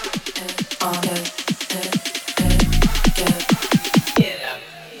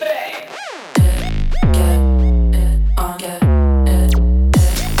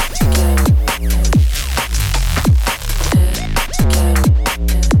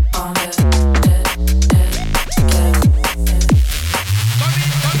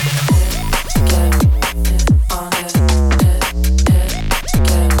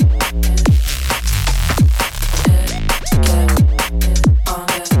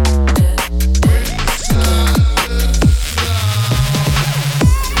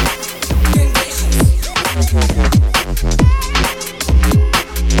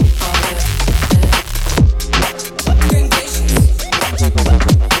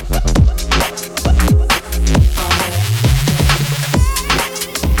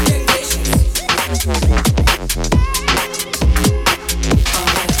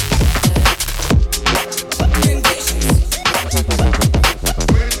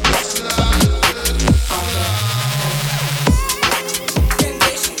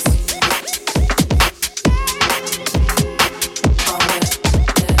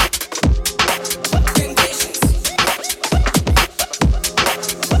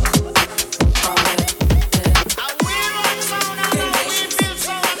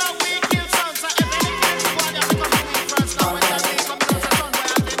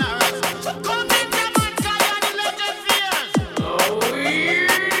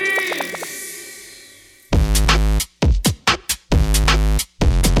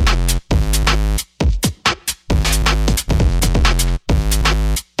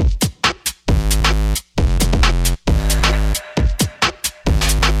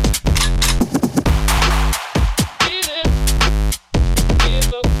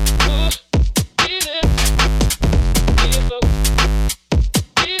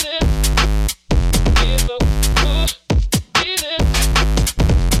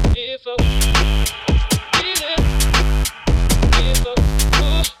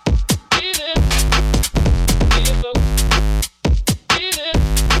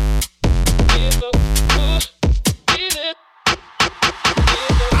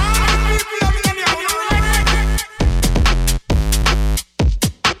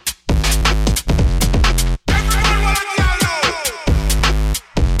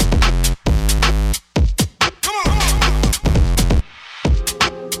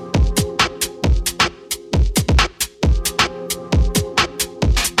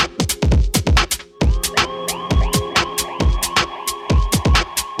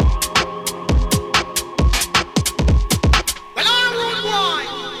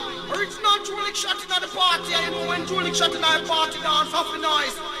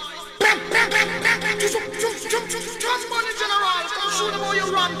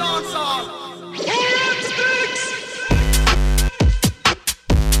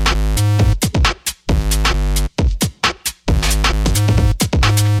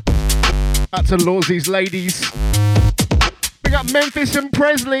 To Lawsy's ladies. We got Memphis and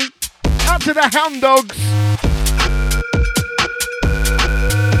Presley. Out to the Hound Dogs.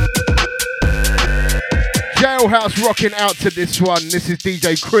 jailhouse rocking out to this one. This is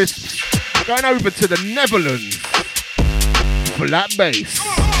DJ Chris. Going over to the Netherlands. Flat bass.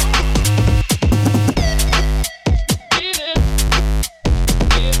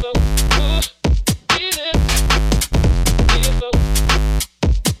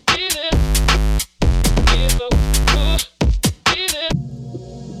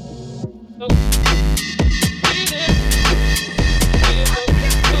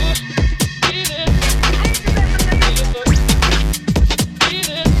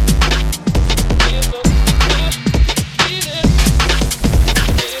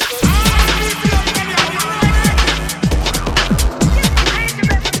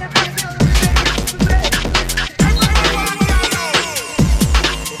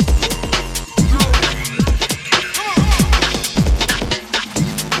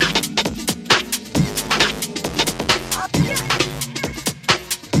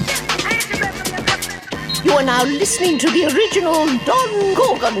 You are now listening to the original Don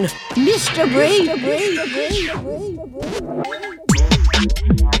Gorgon, Mr. Brain.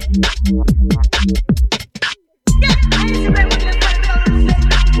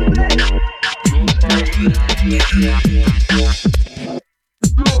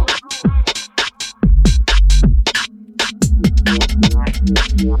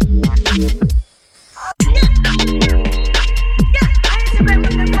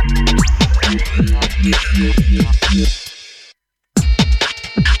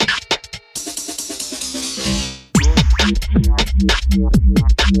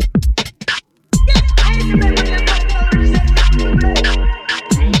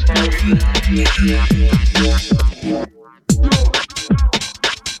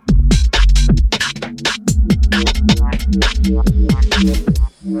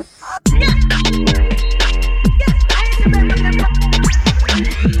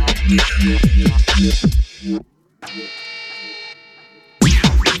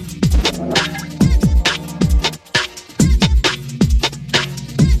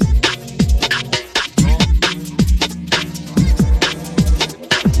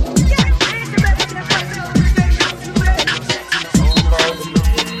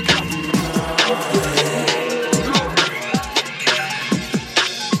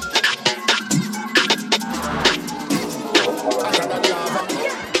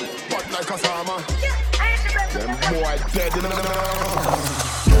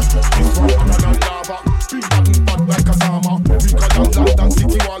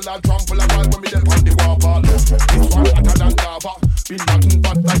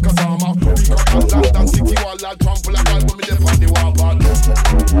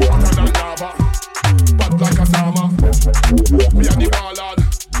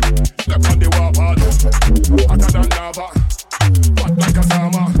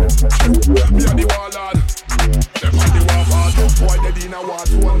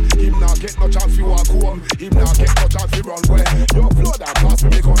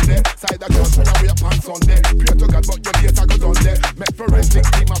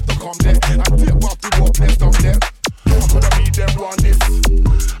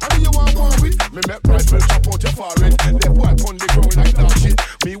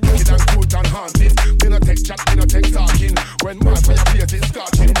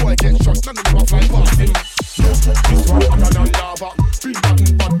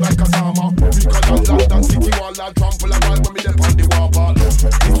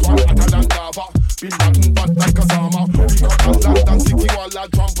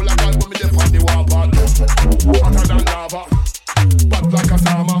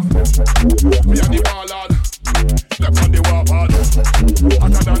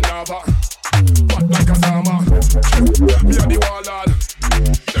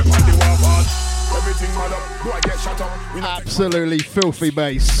 Absolutely filthy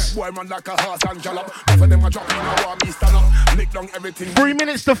bass. 3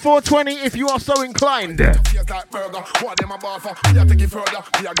 minutes to 4:20 if you are so inclined.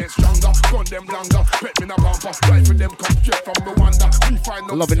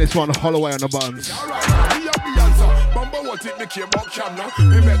 Loving this one, Holloway on the buns.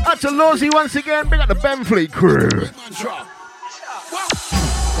 That's a Lawsy once again. Big up the Benfleet crew.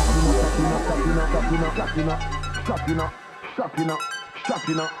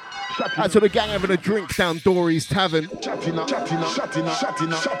 Out to the gang having a drink down Dory's Tavern.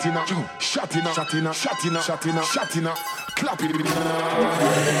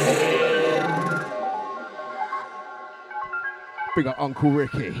 Big up Uncle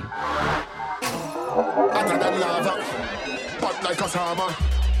Ricky.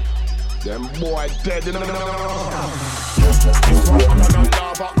 Them boy dead in the This one hotter than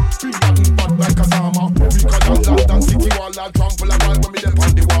lava. Big button bad like a summer. Weaker than London City wall. I'll trample a ball when me them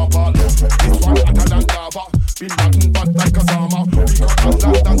on the wall ball. This one hotter than lava. Big button bad like a summer. Weaker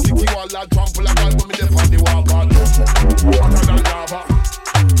than London City wall. I'll trample a ball when me them on the wall ball. Hotter than lava.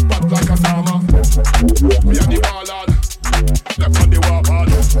 Bad like a summer. Me and the wall lad. Left on the wall ball.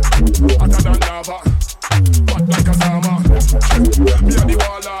 Hotter than lava. Bad like a summer. Me and the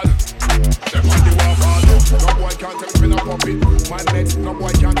wall lad. Left on the wall ball. No boy can't tell me no pump it. My net, no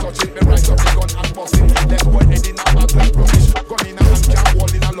boy can't touch it. Me rise up the gun and bust it. Left boy head in a bag like rubbish. Gun in a hand can't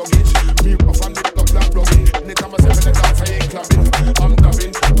hold in a luggage. Me off and me duck like rugby. Anytime I step in the dance I ain't clapping. I'm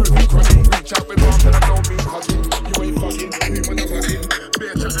dabbing, pretty cruddy. Reach out with arms and I don't mean hugging. You ain't fucking, you ain't fucking.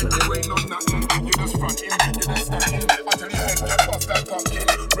 Bear chat and you ain't on nothing. You just fronting, you just standing. Until you make that bust that pumpkin.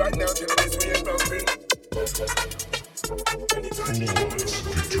 Right now till this we ain't bumping.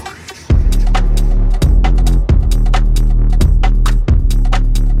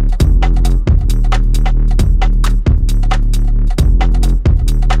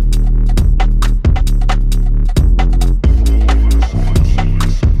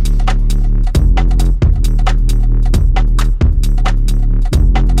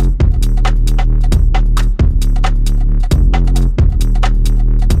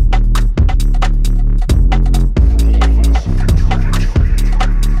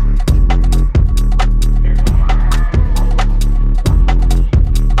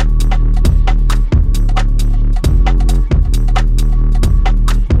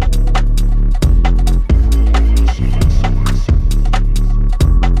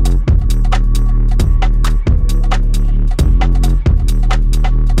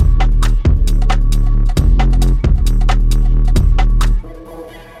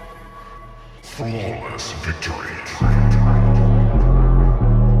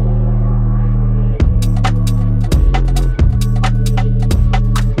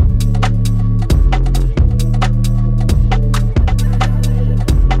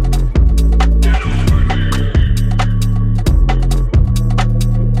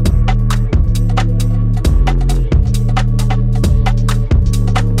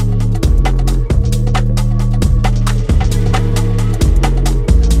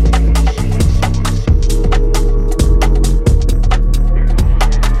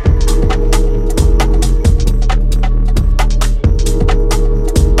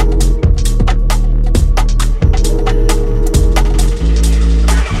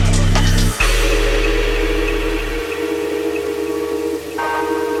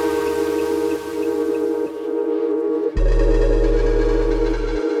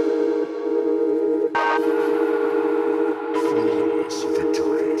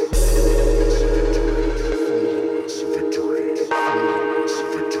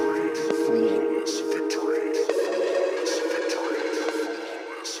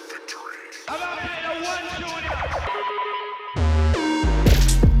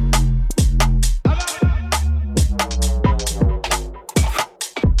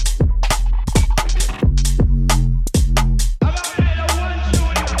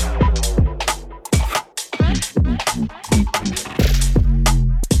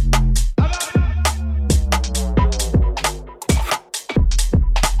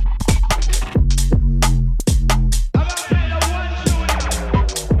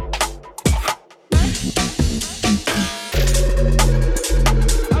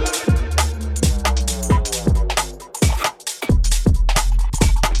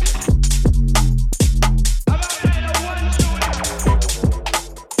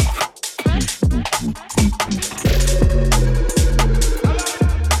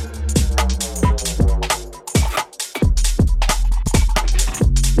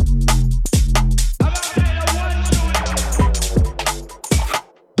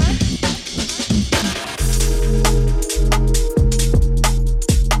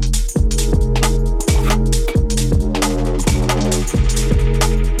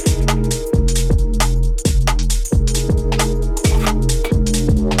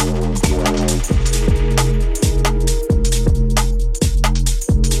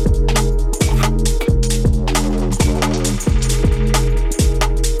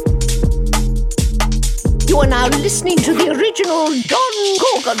 now listening to the original Don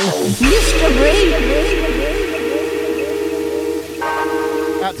Gorgon, Mr. Brain.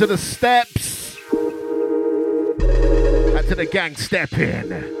 Out to the steps. Out to the gang step in.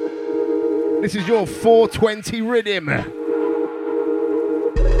 This is your 420 rhythm.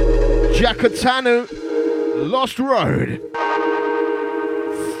 Jakatanu, Lost Road.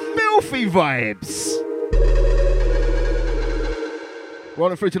 Filthy vibes.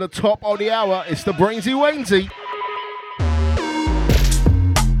 Rolling through to the top of the hour, it's the BrainZ Waynesy.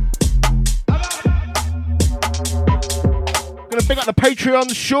 Gonna pick up the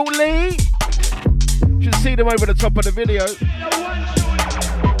Patreon shortly. Should see them over the top of the video.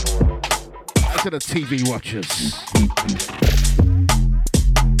 Out to the TV watchers.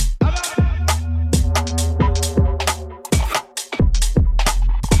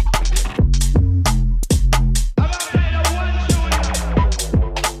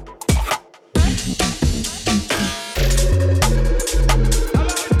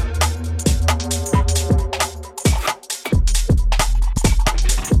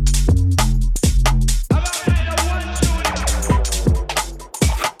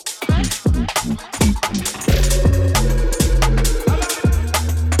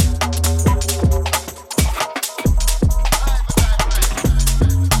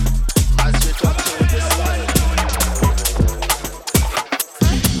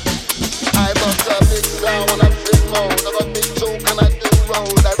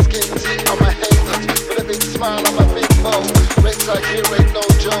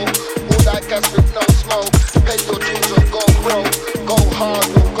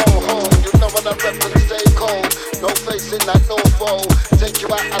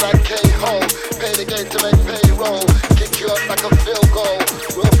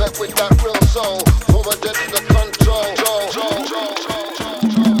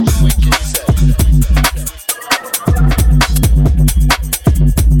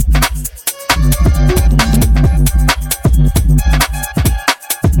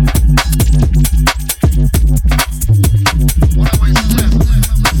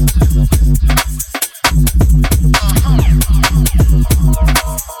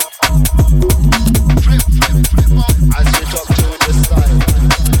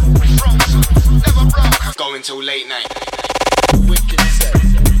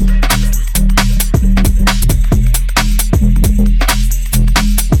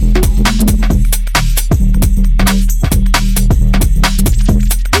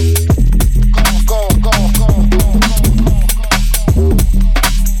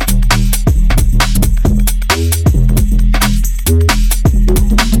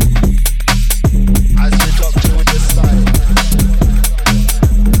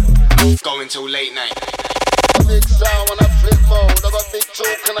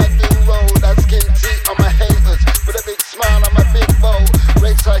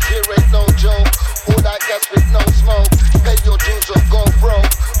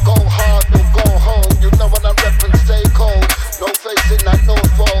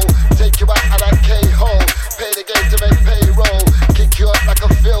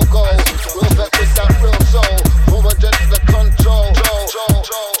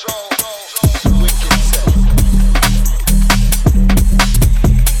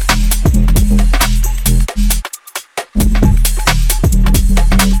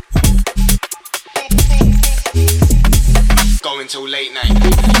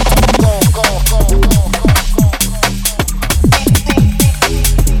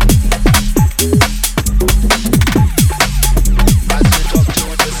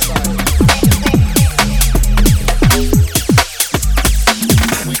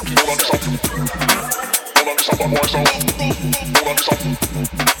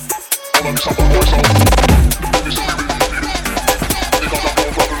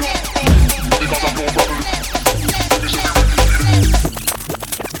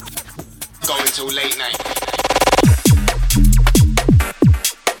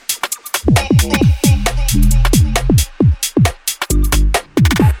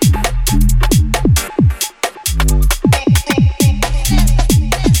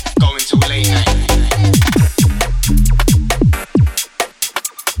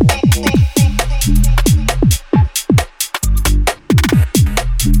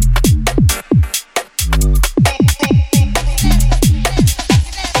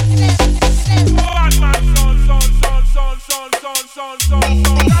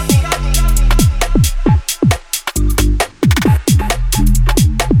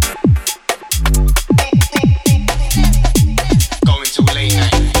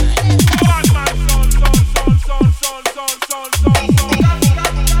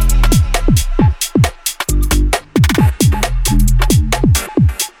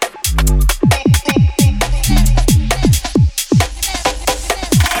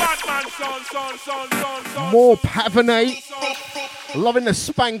 Loving the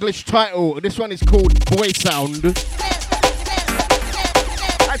Spanglish title. This one is called Boy Sound.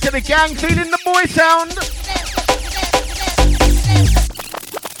 Out to the gang, feeling the boy sound.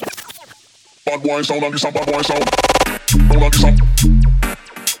 Bad boy sound, and this a bad boy sound. Hold on, this a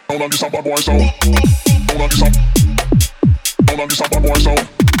Hold on, this a bad boy sound. Hold on, this a bad boy sound.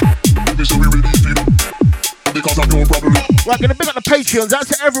 This is we really feel because of your problem. Right, gonna big up the Patreons. Out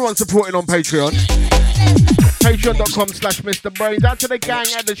to everyone supporting on Patreon. Patreon.com/MrBrainZ. Out to the gang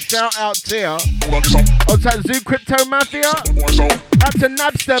at the shout out here. Out to Zoo Crypto Mafia. Out to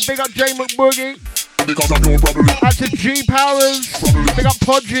Napster. Big up J McBoogie. Out to G Powers. Big up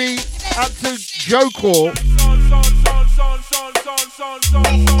Podgy. Out to Jokor. I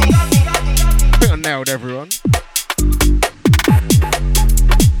think I nailed everyone.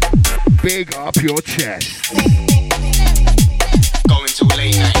 Big up your chest. Going too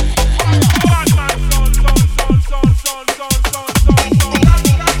late night.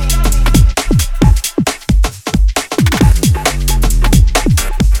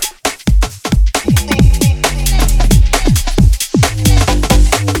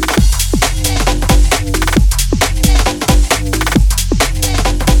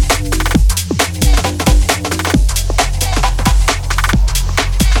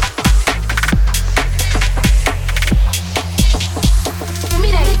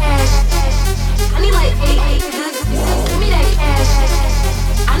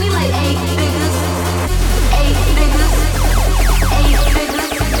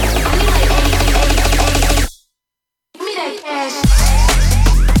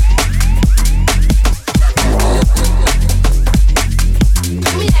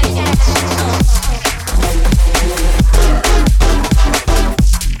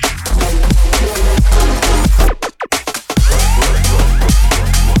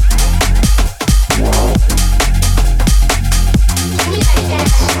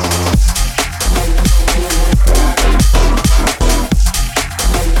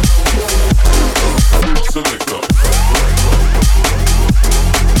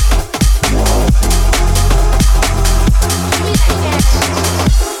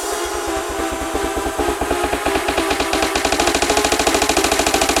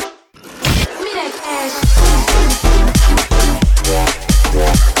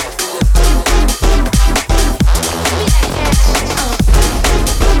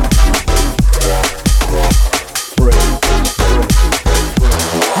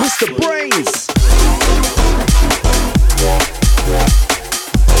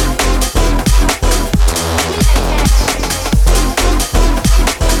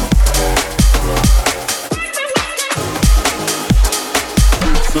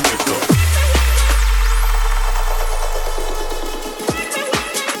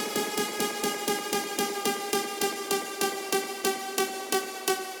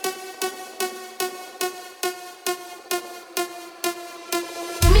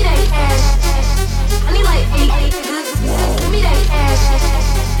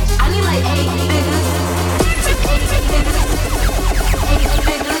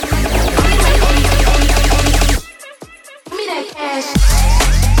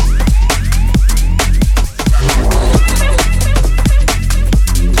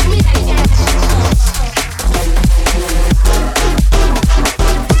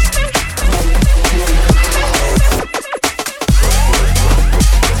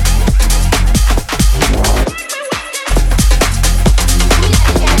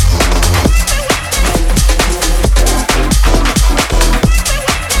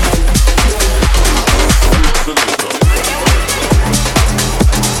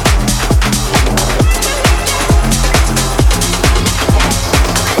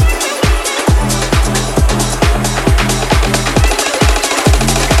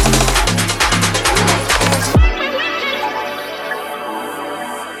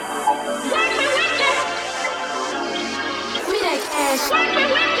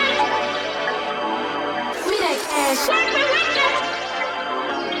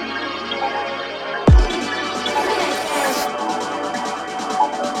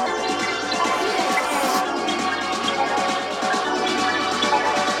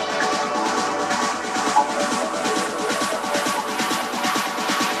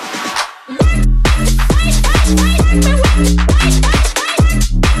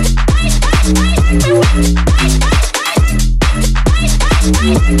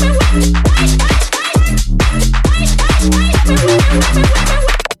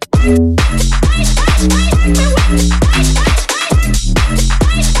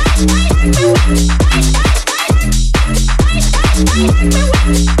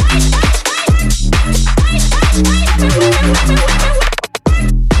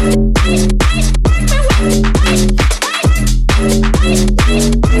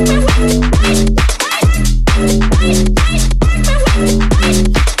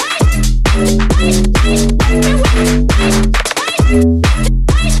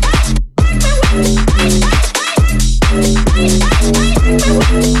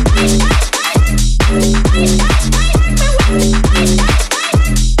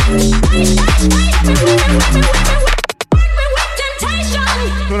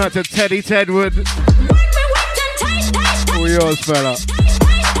 Going out to Teddy Tedward. All yours, fella.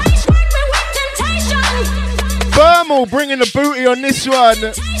 Burmal bringing the booty on this one.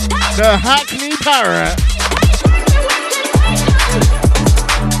 The Hackney Parrot.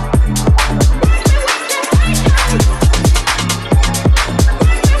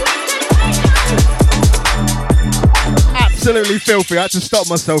 Absolutely filthy. I had to stop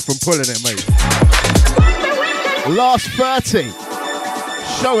myself from pulling it, mate. Last 30.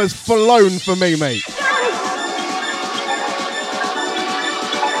 Show has flown for me, mate.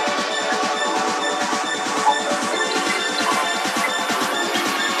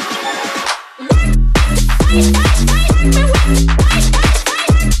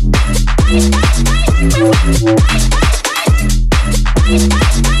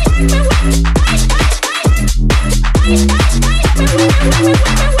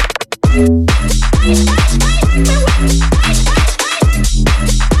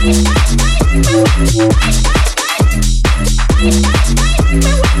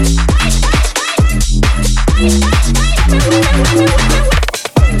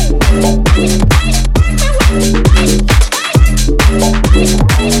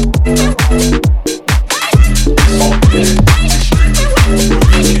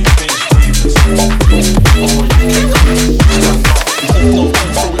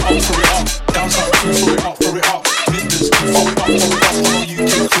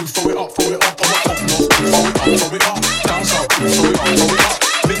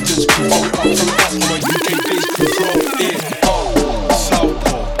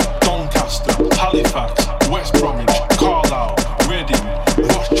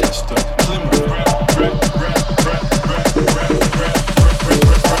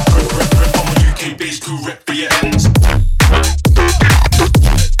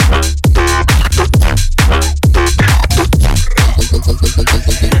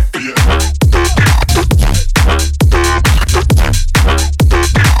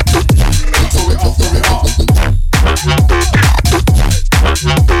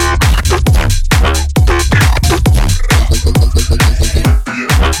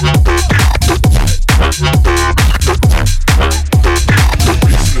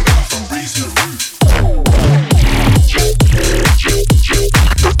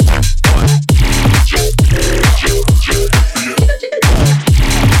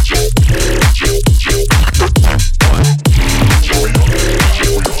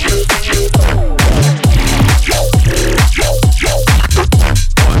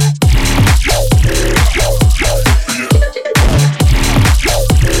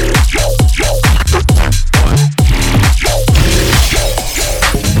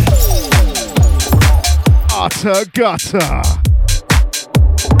 Gutter.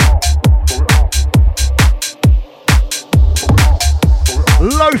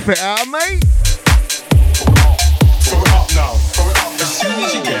 Loaf it out, mate. Throw it up now, throw it up. As soon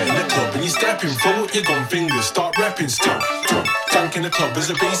as you get in the club and you step in, throw out your gun fingers, start rapping still. Funk in the club, there's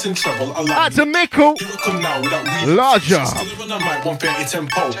a bass and treble. That's a mickle. Come now without weed. Larger. Still on the mic, 130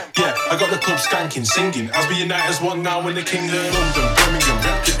 tempo. Yeah, I got the club skanking, singing. As we unite as one now in the Kingdom, London, Birmingham,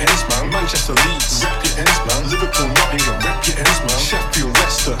 rep your ends, man. Manchester, Leeds, rep your ends, man. Liverpool, Nottingham, rep your ends, man. Sheffield,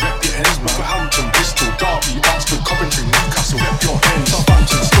 Leicester, rep your ends, man. Southampton, Bristol, Derby, Oxford, Coventry, Newcastle, rep your ends.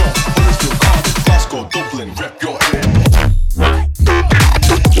 Southampton, Stoke, Huddersfield, Cardiff, Glasgow, Dublin, rep your ends.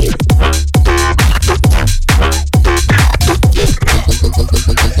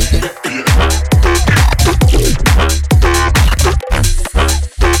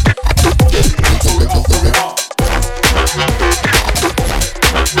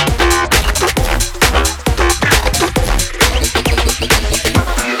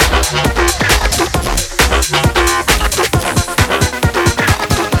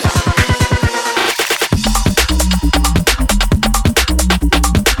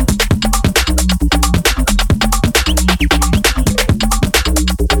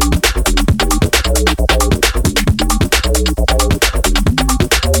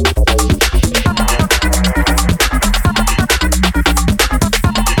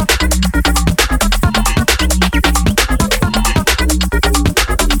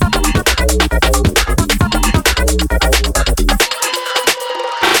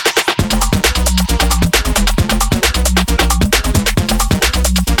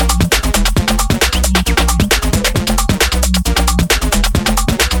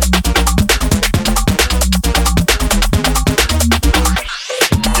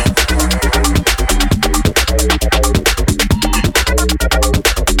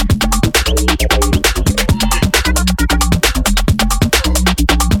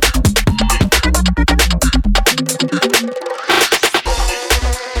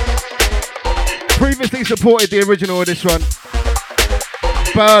 previously supported the original of this one.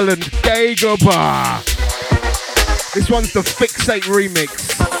 Berland, Dagobah. This one's the Fixate remix.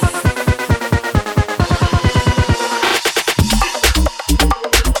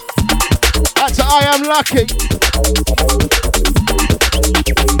 That's I Am Lucky.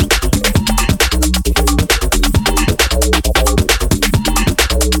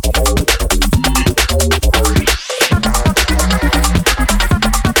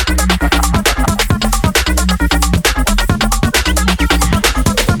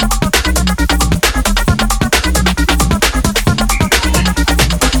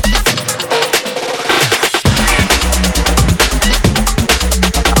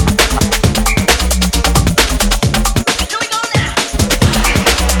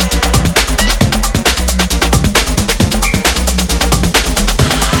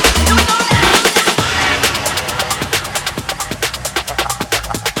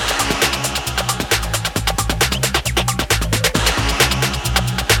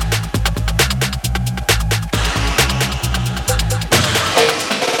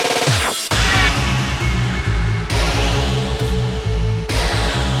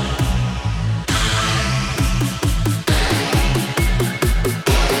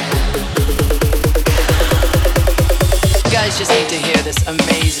 Just need to hear this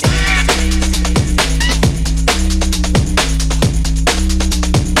amazing.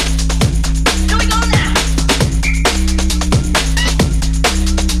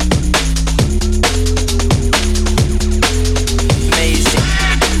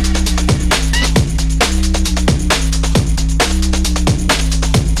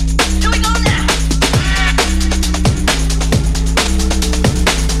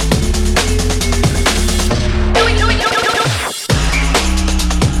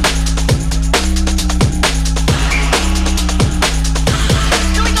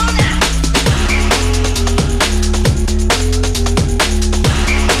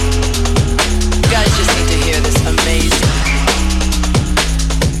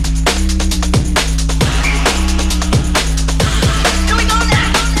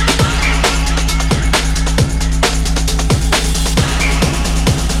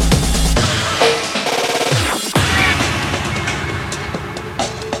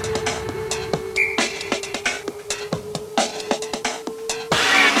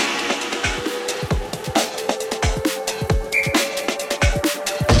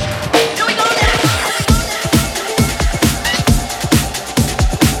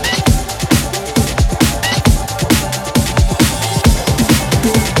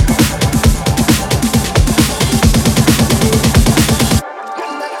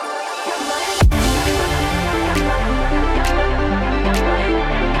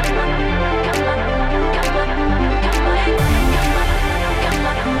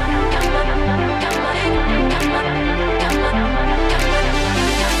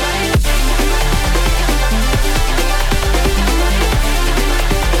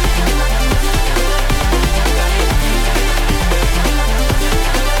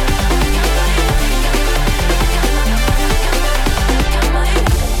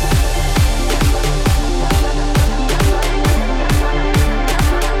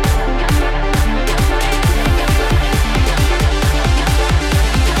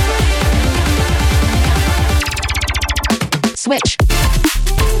 Switch.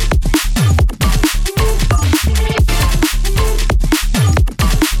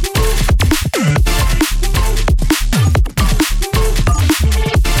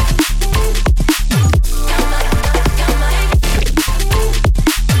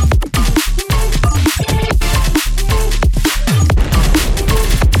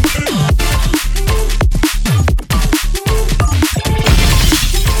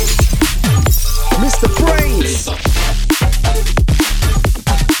 Mr. BrainZ.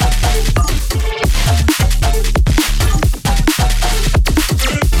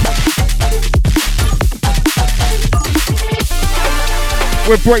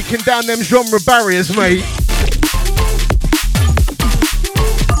 We're breaking down them genre barriers, mate.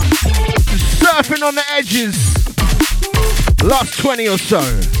 Surfing on the edges. Last 20 or so.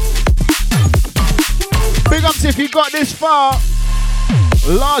 Big ups if you got this far.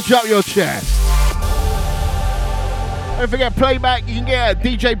 Large up your chest. Don't forget playback. You can get at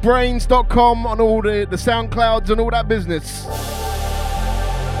djbrainz.com on all the SoundClouds and all that business.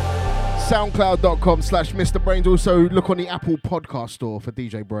 SoundCloud.com/Mr. BrainZ. Also look on the Apple Podcast Store for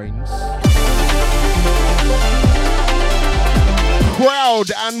DJ BrainZ. Crowd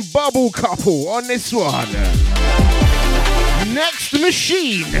and Bubble Couple on this one. Next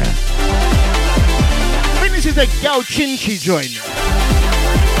Machine. I think this is a Gal Chinchi joint.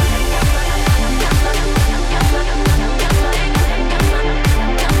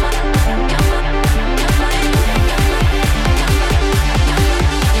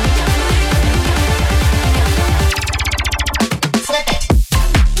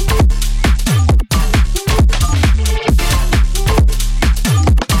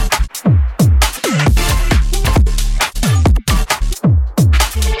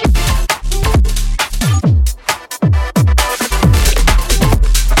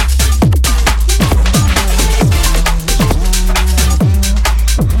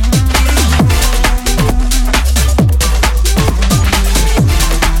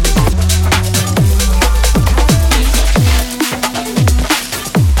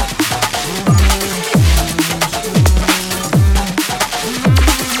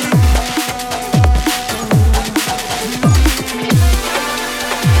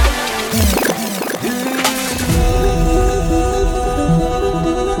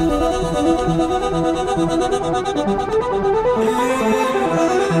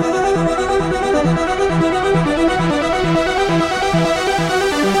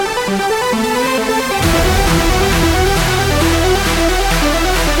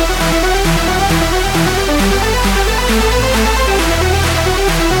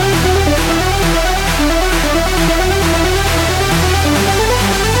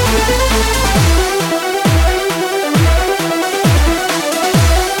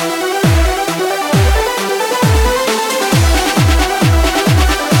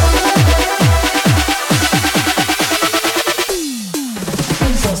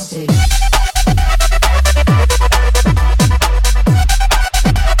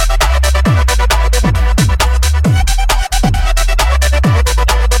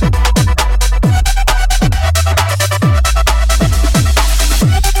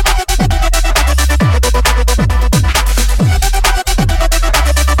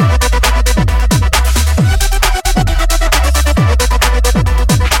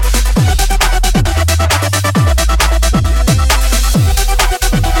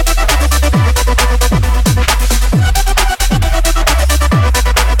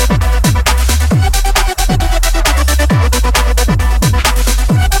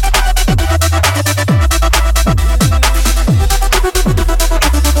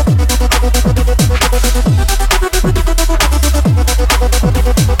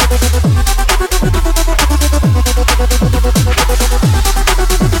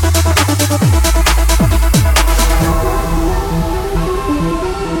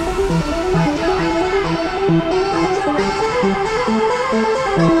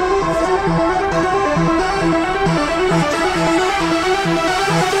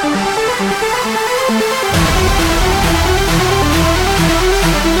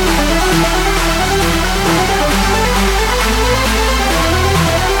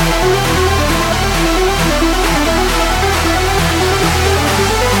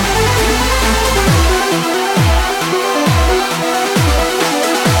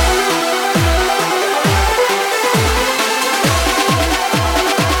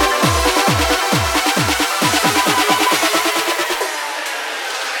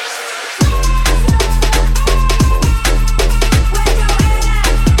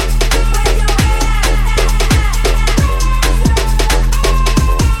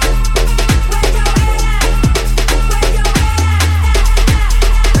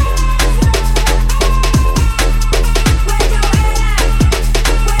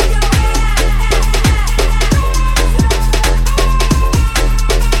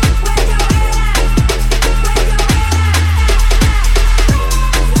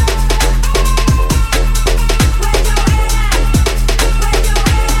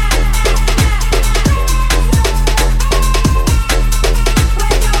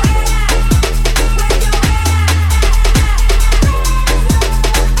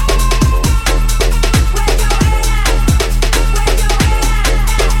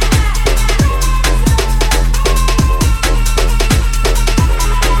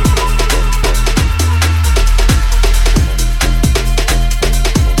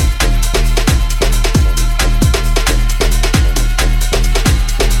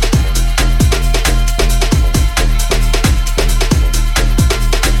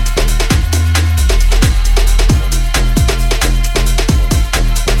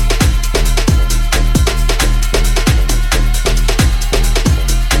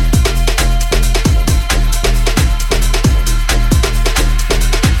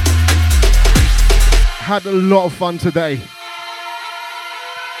 Had a lot of fun today.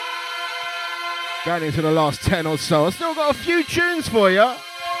 Going into the last 10 or so. I still got a few tunes for you.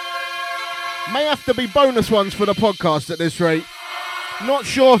 May have to be bonus ones for the podcast at this rate. Not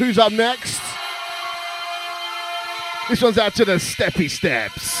sure who's up next. This one's out to the Steppy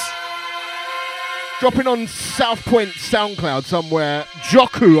Steps. Dropping on South Point SoundCloud somewhere.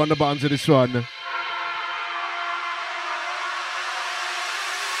 Joku on the buttons of this one.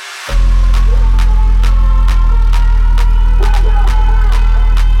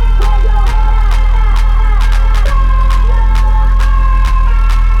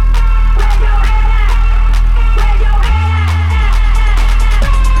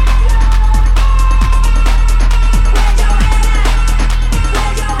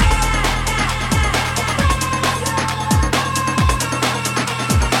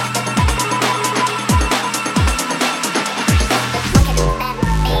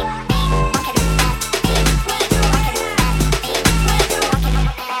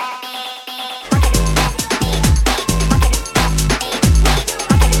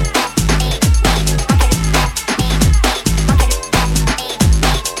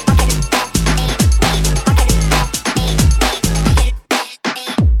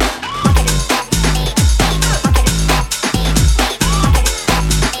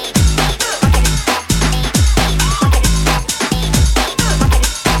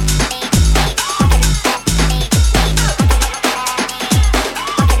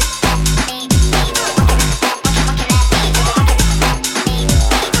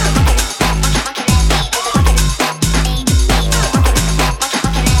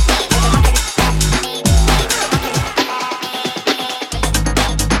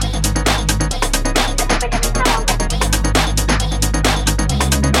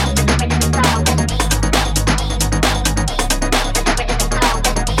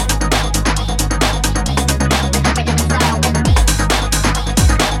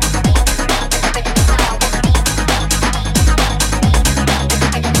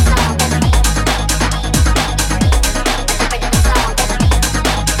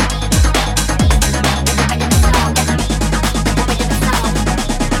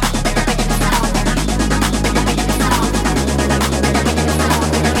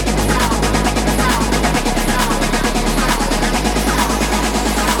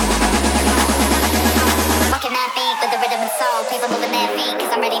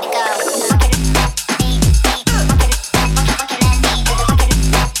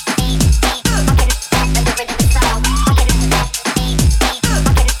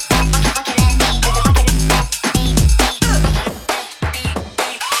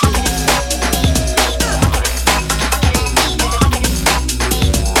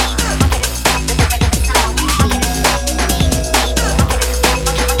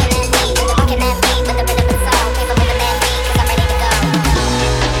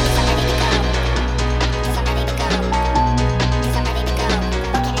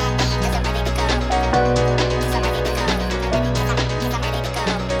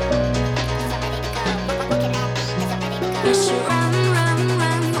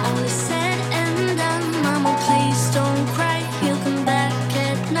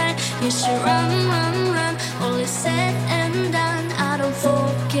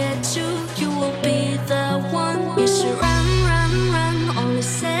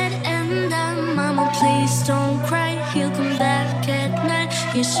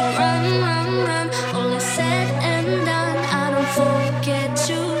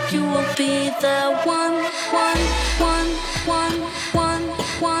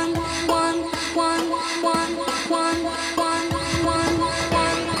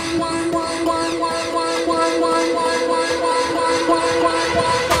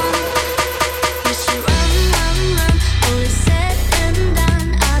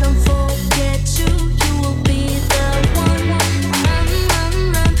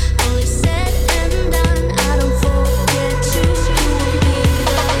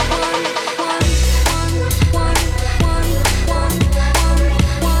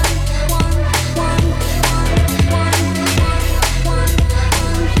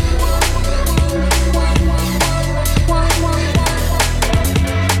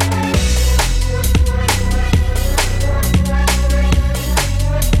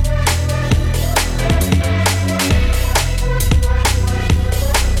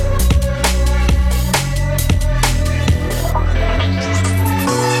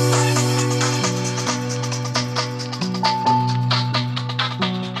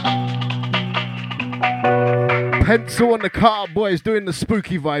 Pencil and the Car Boys doing the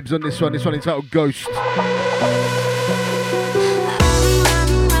spooky vibes on this one. This one entitled Ghost.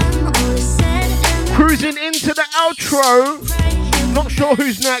 Cruising outro. Not sure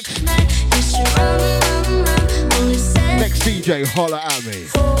who's next. Next DJ, holler at me.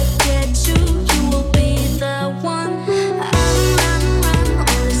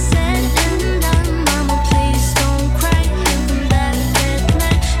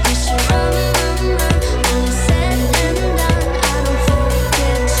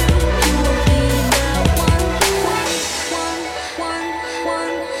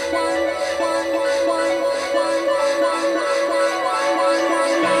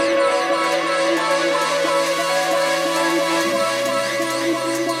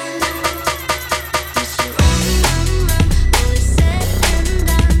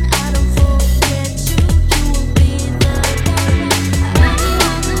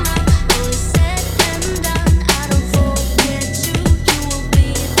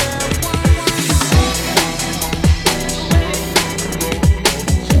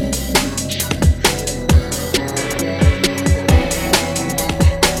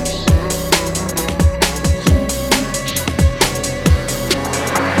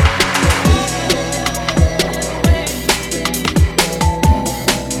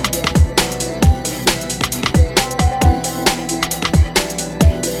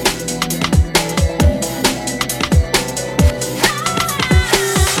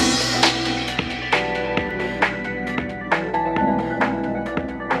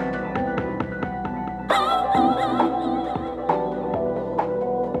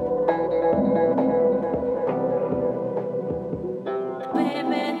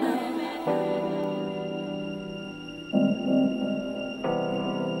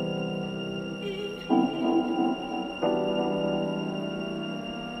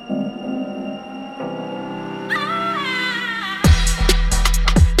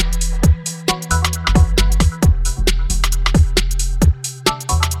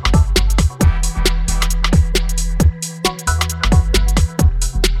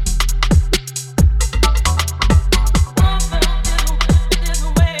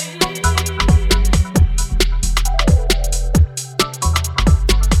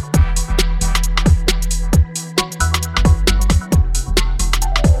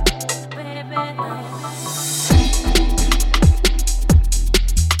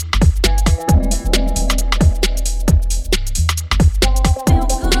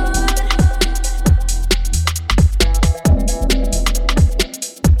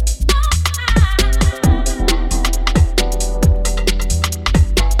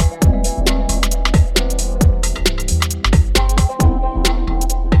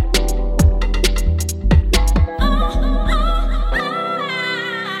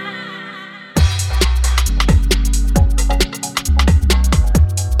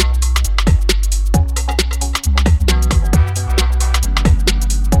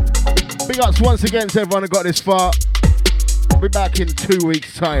 Once again to everyone who got this far. I'll be back in 2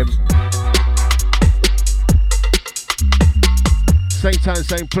 weeks' time. Same time,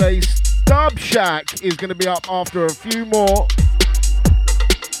 same place. Dub Shack is going to be up after a few more.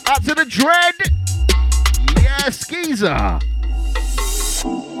 Out to the Dread. Yes, Geezer.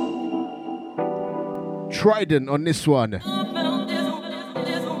 Trident on this one.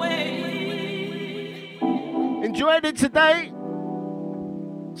 Enjoyed it today?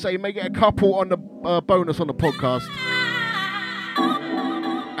 So you may get a couple on the bonus on the podcast.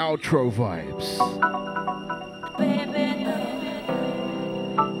 Outro vibes.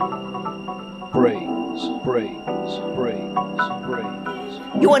 BrainZ.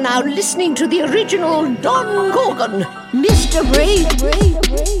 You are now listening to the original Don Gorgon, Mr. BrainZ.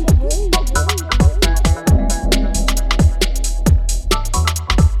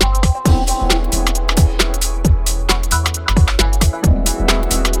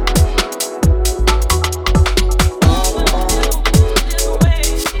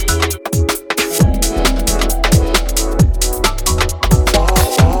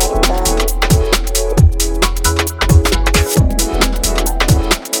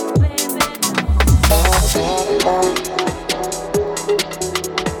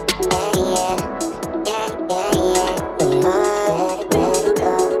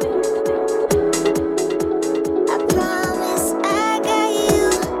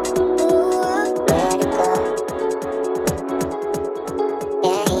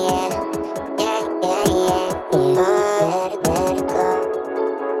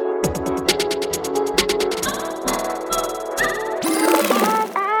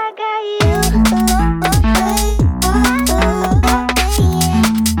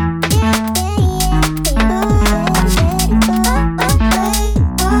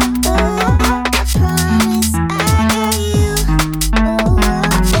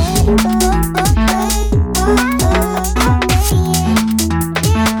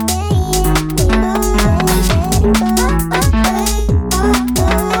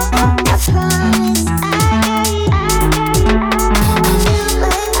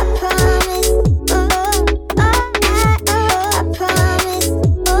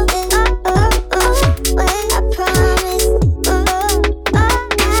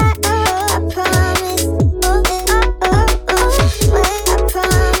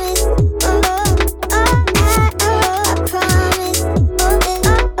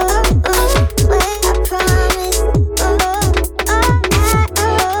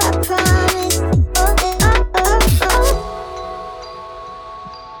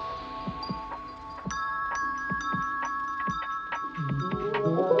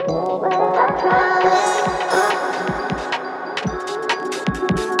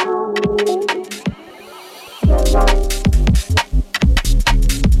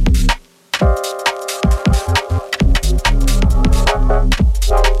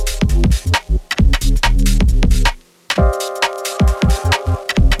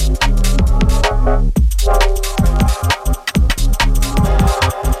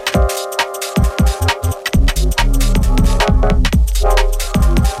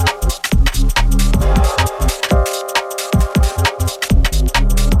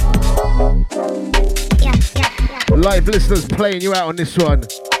 Live listeners playing you out on this one.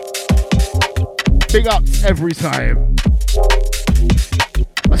 Big ups every time.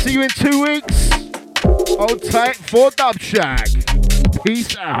 I'll see you in 2 weeks. Hold tight for Dub Shack.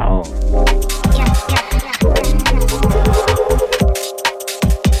 Peace out.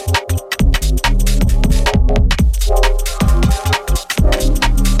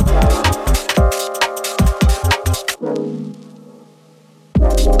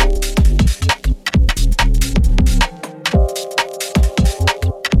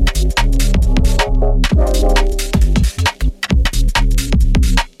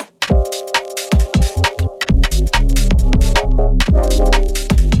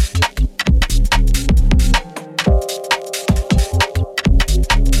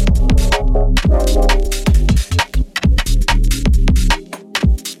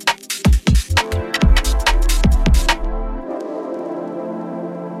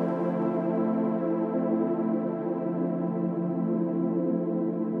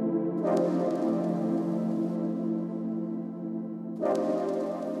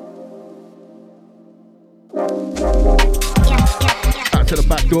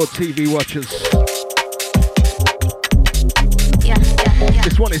 Backdoor TV watchers.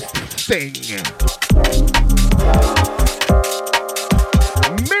 This one is Sting.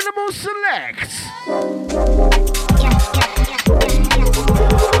 Minimal Select.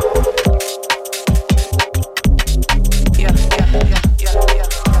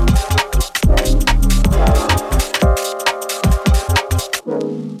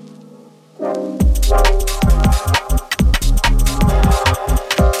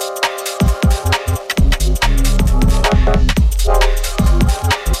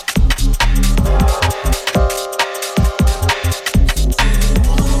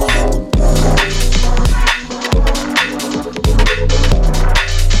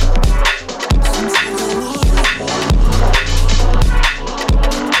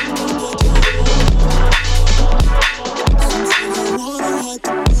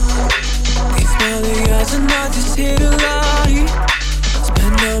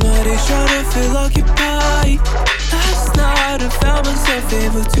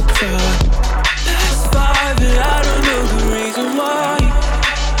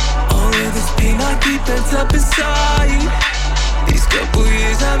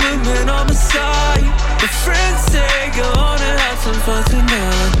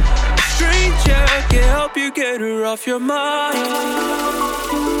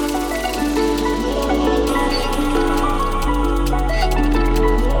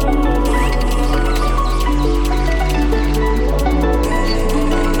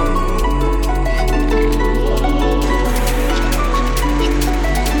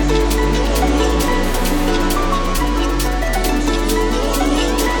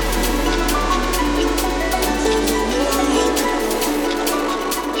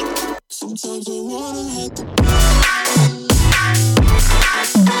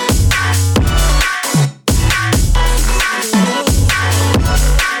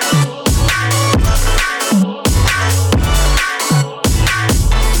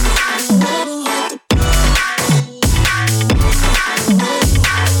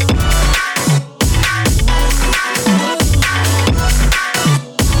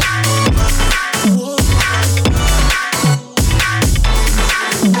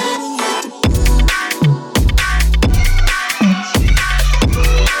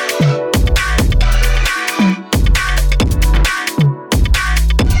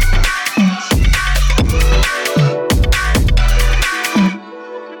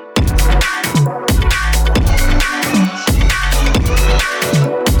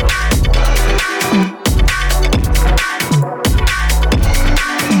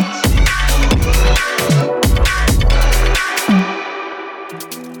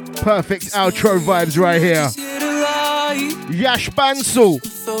 Perfect outro vibes right here. Yash Bansal,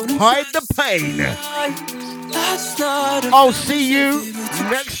 Hide the Pain. I'll see you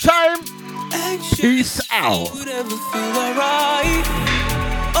next time. Peace out.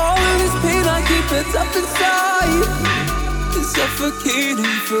 All of this pain I keep it up inside. It's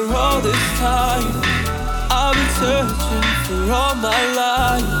suffocating for all this time. I've been searching for all my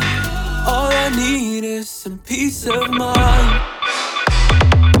life. All I need is some peace of mind.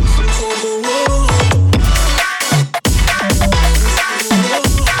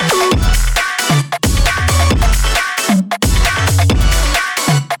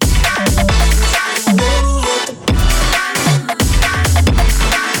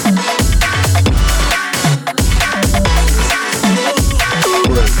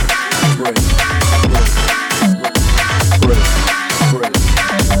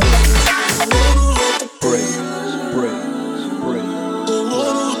 Break.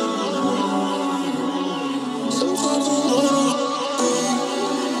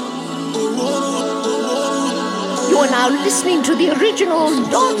 listening to the original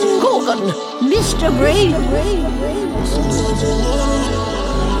Don Gorgon, Mr. Brain.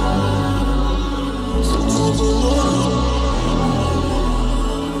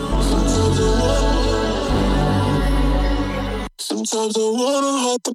 Sometimes I wanna hide the